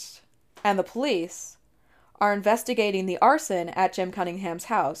department and the police are investigating the arson at Jim Cunningham's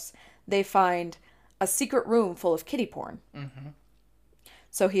house, they find a secret room full of kiddie porn. Mm-hmm.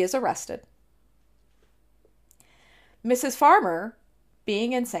 So he is arrested. Mrs. Farmer,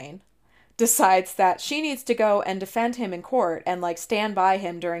 being insane, decides that she needs to go and defend him in court and, like, stand by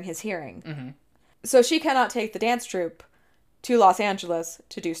him during his hearing. Mm-hmm. So she cannot take the dance troupe to Los Angeles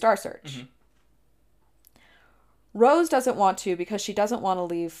to do Star Search. Mm-hmm. Rose doesn't want to because she doesn't want to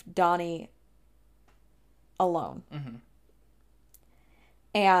leave Donnie alone. Mm-hmm.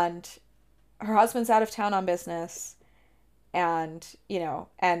 And her husband's out of town on business, and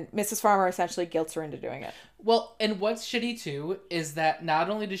Mrs. Farmer essentially guilts her into doing it. Well, and what's shitty too is that not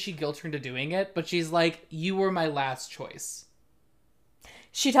only does she guilt her into doing it, but she's like, "You were my last choice."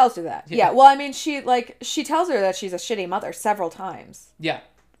 She tells her that. Yeah. Well, I mean, she tells her that she's a shitty mother several times. Yeah.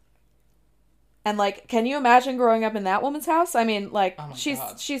 And, like, can you imagine growing up in that woman's house? I mean, like, she's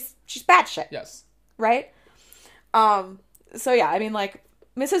bad shit. Yes. Right? So yeah, I mean, like,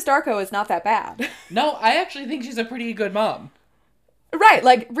 Mrs. Darko is not that bad. No, I actually think she's a pretty good mom. Right,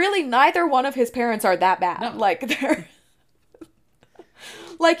 like, really, neither one of his parents are that bad. No. Like, they're...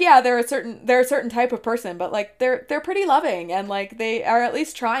 Like, yeah, they're a certain type of person, but, like, they're pretty loving, and, like, they are at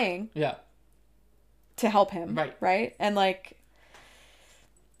least trying. Yeah. To help him. Right. Right? And, like,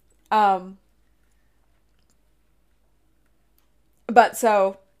 but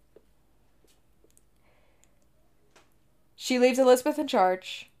so she leaves Elizabeth in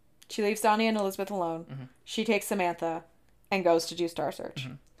charge. She leaves Donnie and Elizabeth alone. Mm-hmm. She takes Samantha and goes to do Star Search.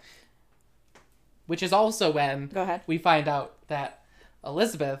 Mm-hmm. Which is also when Go ahead. We find out that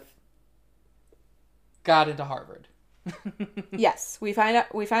Elizabeth got into Harvard. Yes, we find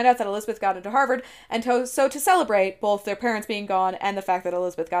out that Elizabeth got into Harvard, and so to celebrate both their parents being gone and the fact that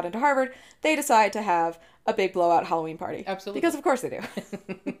Elizabeth got into Harvard, they decide to have a big blowout Halloween party. Absolutely. Because of course they do.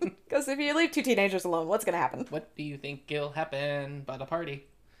 Because if you leave two teenagers alone, what's going to happen? What do you think will happen but a party?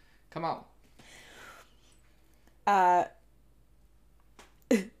 Come on.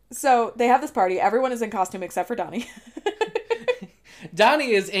 So they have this party. Everyone is in costume except for Donnie.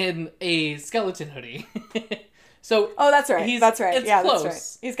 Donnie is in a skeleton hoodie. So oh, that's right. That's right. It's yeah, close.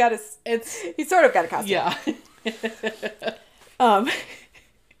 that's right. He's got his. It's he's sort of got a costume. Yeah.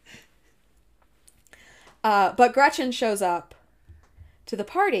 But Gretchen shows up to the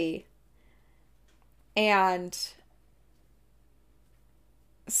party and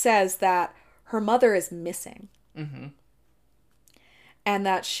says that her mother is missing. Mm-hmm. And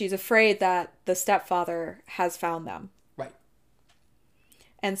that she's afraid that the stepfather has found them. Right.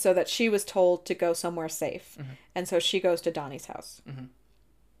 And so that she was told to go somewhere safe. Mm-hmm. And so she goes to Donnie's house. Mm-hmm.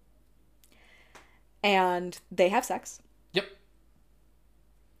 And they have sex. Yep.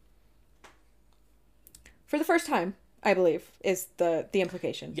 For the first time, I believe, is the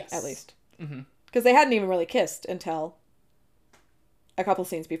implication. Yes. At least. Mm-hmm. Because they hadn't even really kissed until a couple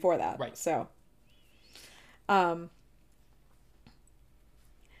scenes before that. Right. So. And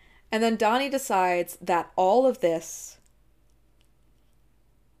then Donnie decides that all of this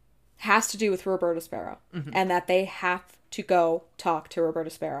has to do with Roberta Sparrow. Mm-hmm. And that they have to go talk to Roberta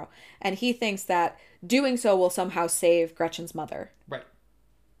Sparrow. And he thinks that doing so will somehow save Gretchen's mother. Right.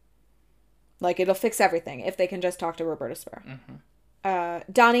 Like, it'll fix everything if they can just talk to Roberta Sparrow.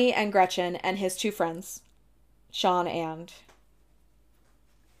 Mm-hmm. Donnie and Gretchen and his two friends, Sean and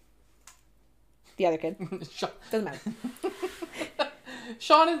the other kid. Doesn't matter.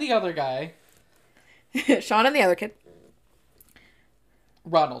 Sean and the other guy. Sean and the other kid.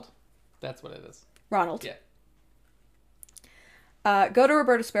 Ronald. That's what it is. Ronald. Yeah. Go to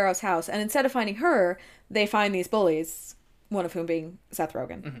Roberta Sparrow's house, and instead of finding her, they find these bullies, one of whom being Seth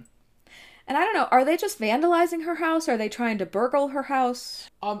Rogen. Mm-hmm. And I don't know, are they just vandalizing her house? Are they trying to burgle her house?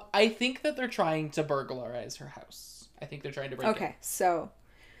 I think that they're trying to burglarize her house. I think they're trying to break it. Okay, so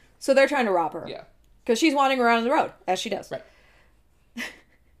they're trying to rob her. Yeah. Because she's wandering around the road, as she does. Right.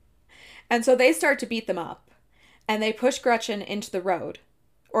 And so they start to beat them up. And they push Gretchen into the road.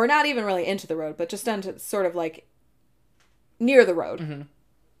 Or not even really into the road, but just into sort of like near the road. Mm-hmm.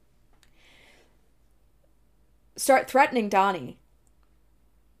 Start threatening Donnie.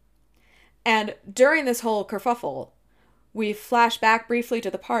 And during this whole kerfuffle, we flash back briefly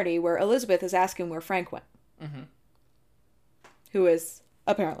to the party where Elizabeth is asking where Frank went. Mm-hmm. Who is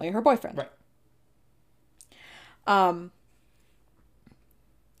apparently her boyfriend. Right.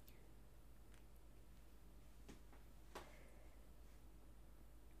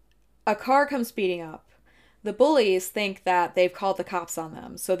 A car comes speeding up. The bullies think that they've called the cops on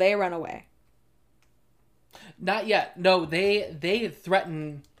them, so they run away. Not yet. No, they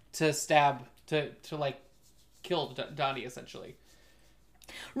threaten to stab, to like kill Donnie essentially.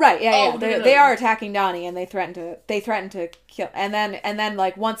 Right, yeah, oh, yeah. No. They are attacking Donnie, and they threaten to kill. And then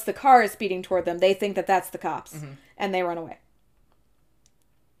like once the car is speeding toward them, they think that that's the cops, mm-hmm. and they run away.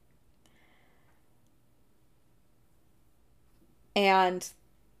 And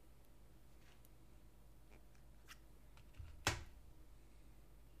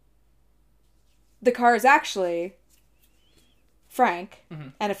the car is actually Frank, mm-hmm.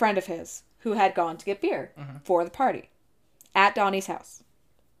 and a friend of his who had gone to get beer, mm-hmm. for the party at Donnie's house.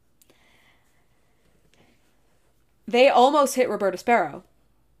 They almost hit Roberta Sparrow.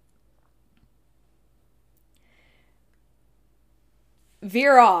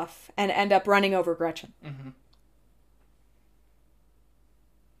 Veer off and end up running over Gretchen. Mm-hmm.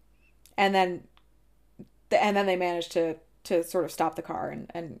 And then they manage to sort of stop the car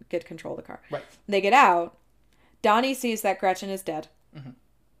and get control of the car. Right. They get out. Donnie sees that Gretchen is dead. Mm-hmm.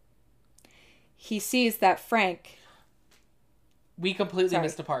 He sees that Frank... We completely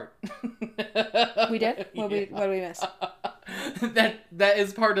missed a part. We did? What did we miss? That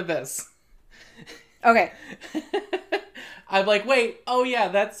is part of this. Okay. I'm like, wait, oh yeah,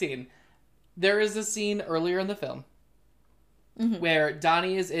 that scene. There is a scene earlier in the film, mm-hmm. where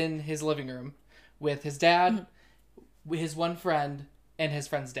Donnie is in his living room with his dad, mm-hmm. his one friend, and his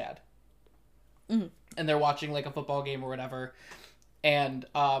friend's dad. Mm-hmm. And they're watching like a football game or whatever. And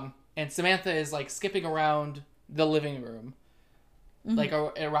Samantha is like skipping around the living room. Mm-hmm. Like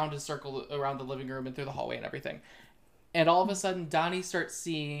around a circle around the living room and through the hallway and everything. And all of a sudden Donnie starts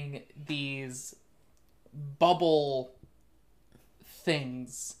seeing these bubble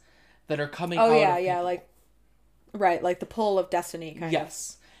things that are coming out of people. like right, like the pull of destiny kind of.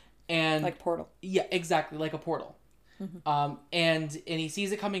 Yes. And like portal. Yeah, exactly, like a portal. And he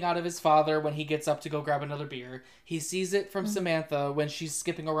sees it coming out of his father when he gets up to go grab another beer. He sees it from Samantha when she's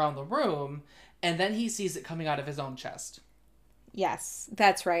skipping around the room, and then he sees it coming out of his own chest. Yes,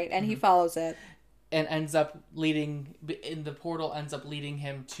 that's right. And he follows it. And ends up leading, in the portal, ends up leading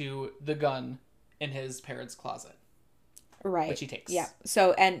him to the gun in his parents' closet. Right. Which he takes. Yeah.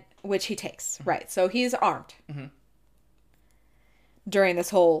 So, which he takes. Right. So he's armed. During this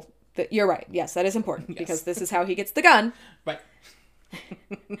whole, you're right. Yes, that is important because this is how he gets the gun. Right.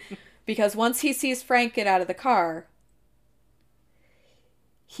 Because once he sees Frank get out of the car,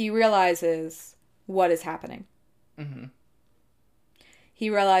 he realizes what is happening. He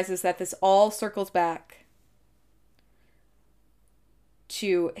realizes that this all circles back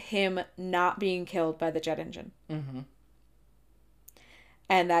to him not being killed by the jet engine.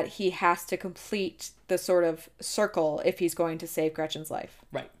 And that he has to complete the sort of circle if he's going to save Gretchen's life.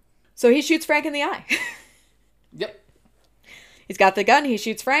 Right. So he shoots Frank in the eye. Yep. He's got the gun. He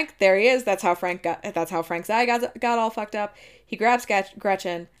shoots Frank. There he is. That's how Frank's eye got all fucked up. He grabs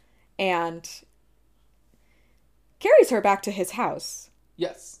Gretchen and carries her back to his house.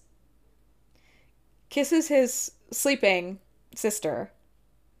 Yes. Kisses his sleeping sister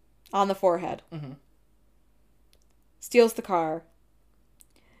on the forehead. Steals the car.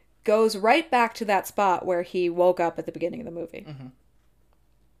 Goes right back to that spot where he woke up at the beginning of the movie.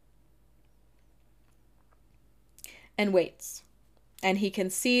 And waits. And he can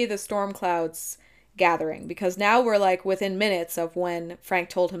see the storm clouds gathering because now we're like within minutes of when Frank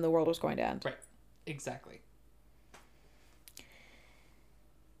told him the world was going to end. Right. Exactly.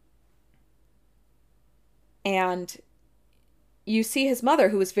 And you see his mother,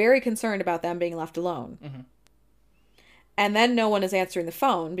 who was very concerned about them being left alone. And then no one is answering the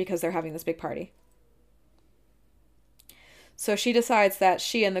phone because they're having this big party. So she decides that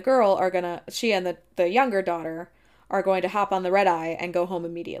she and the younger daughter are going to hop on the red eye and go home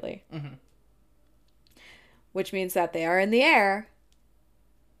immediately. Which means that they are in the air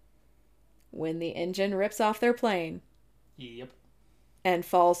when the engine rips off their plane. Yep. And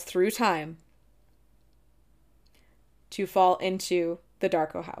falls through time to fall into the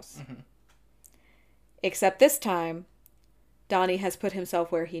Darko house. Except this time, Donnie has put himself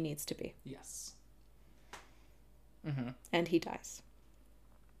where he needs to be. Yes. And he dies.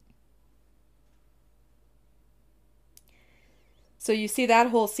 So you see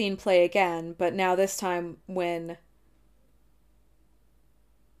that whole scene play again, but now this time when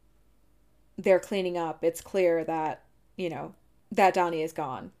they're cleaning up, it's clear that, that Donnie is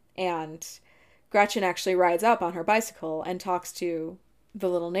gone. And Gretchen actually rides up on her bicycle and talks to the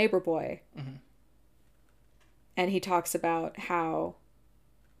little neighbor boy. And he talks about how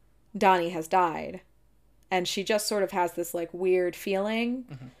Donnie has died. And she just sort of has this, like, weird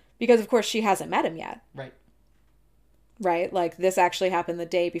feeling. Because, of course, she hasn't met him yet. Right. Right? Like, this actually happened the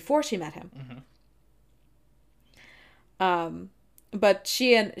day before she met him. But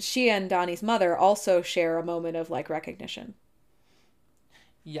she and Donnie's mother also share a moment of, like, recognition.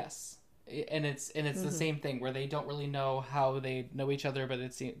 Yes. And it's the same thing where they don't really know how they know each other, but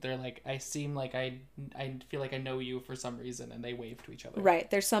they're like, I feel like I know you for some reason, and they wave to each other. Right.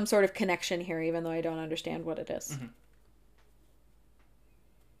 There's some sort of connection here, even though I don't understand what it is.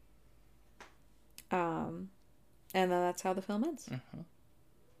 And then that's how the film ends.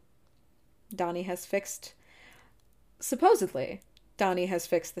 Supposedly, Donnie has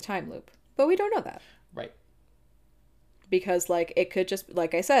fixed the time loop, but we don't know that. Right. Because, like, it could just,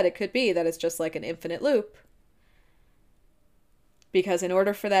 like I said, it could be that it's just like an infinite loop. Because in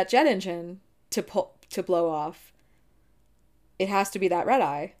order for that jet engine to blow off, it has to be that red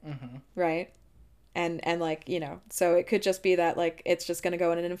eye, right? And like, so it could just be that, like, it's just going to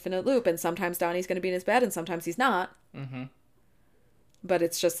go in an infinite loop, and sometimes Donnie's going to be in his bed, and sometimes he's not. But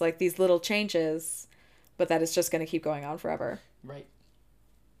it's just like these little changes, but that it's just going to keep going on forever. Right.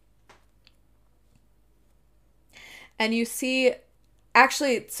 And you see,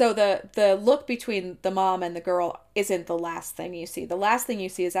 actually, so the look between the mom and the girl isn't the last thing you see. The last thing you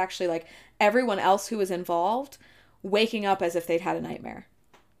see is actually, like, everyone else who was involved waking up as if they'd had a nightmare.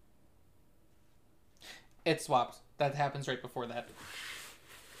 It swaps. That happens right before that.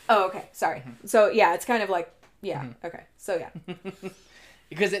 Oh, okay. Sorry. So, yeah, it's kind of like, yeah. Okay. So, yeah.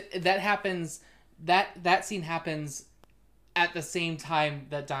 Because that happens, that scene happens at the same time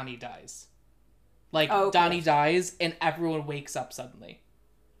that Donnie dies. Like, Donnie dies, and everyone wakes up suddenly.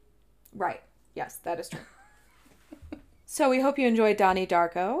 Right. Yes, that is true. So we hope you enjoyed Donnie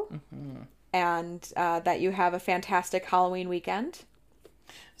Darko, and that you have a fantastic Halloween weekend.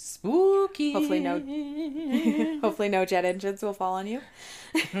 Spooky. Hopefully no jet engines will fall on you.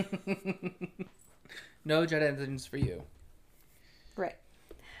 No jet engines for you. Right.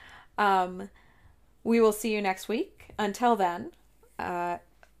 We will see you next week. Until then,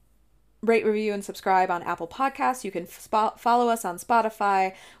 rate, review, and subscribe on Apple Podcasts. You can follow us on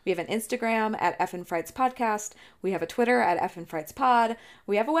Spotify. We have an Instagram at Effin' Frights Podcast. We have a Twitter at Effin' Frights Pod.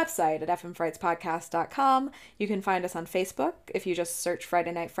 We have a website at effinfrightspodcast.com. You can find us on Facebook if you just search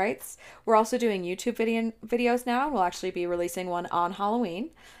Friday Night Frights. We're also doing YouTube videos now. We'll actually be releasing one on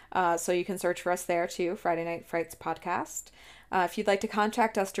Halloween. So you can search for us there too, Friday Night Frights Podcast. If you'd like to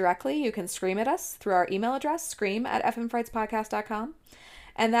contact us directly, you can scream at us through our email address, scream@effinfrightspodcast.com.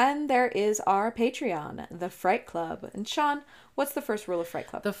 And then there is our Patreon, the Fright Club. And Sean, what's the first rule of Fright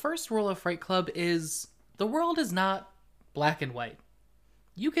Club? The first rule of Fright Club is the world is not black and white.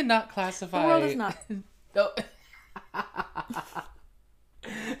 You cannot classify... The world is not. No.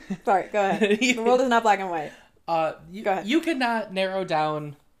 Sorry, go ahead. The world is not black and white. Go ahead. You cannot narrow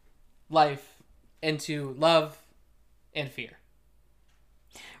down life into love and fear.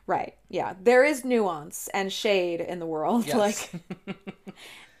 Right. Yeah. There is nuance and shade in the world. Yes.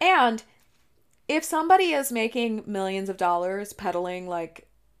 And if somebody is making millions of dollars peddling like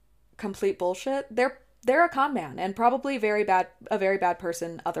complete bullshit, they're a con man and probably a very bad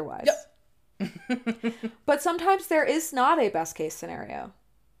person otherwise. Yep. But sometimes there is not a best case scenario.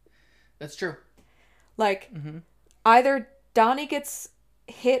 That's true. Like either Donnie gets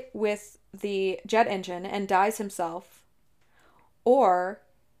hit with the jet engine and dies himself, or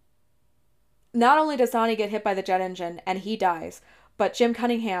not only does Donnie get hit by the jet engine and he dies, but Jim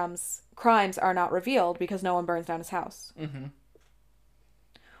Cunningham's crimes are not revealed because no one burns down his house. Mm-hmm.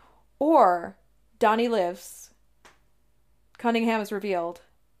 Or Donnie lives, Cunningham is revealed,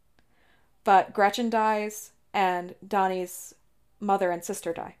 but Gretchen dies and Donnie's mother and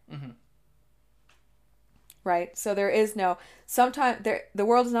sister die. Mm-hmm. Right? So there is no... the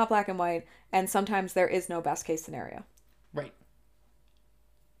world is not black and white, and sometimes there is no best case scenario. Right.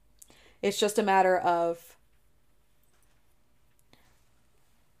 It's just a matter of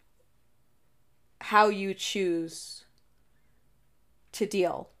how you choose to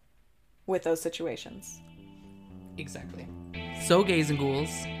deal with those situations. Exactly. So, gays and ghouls,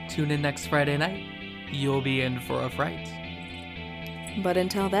 tune in next Friday night. You'll be in for a fright. But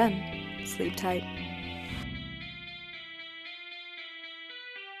until then, sleep tight.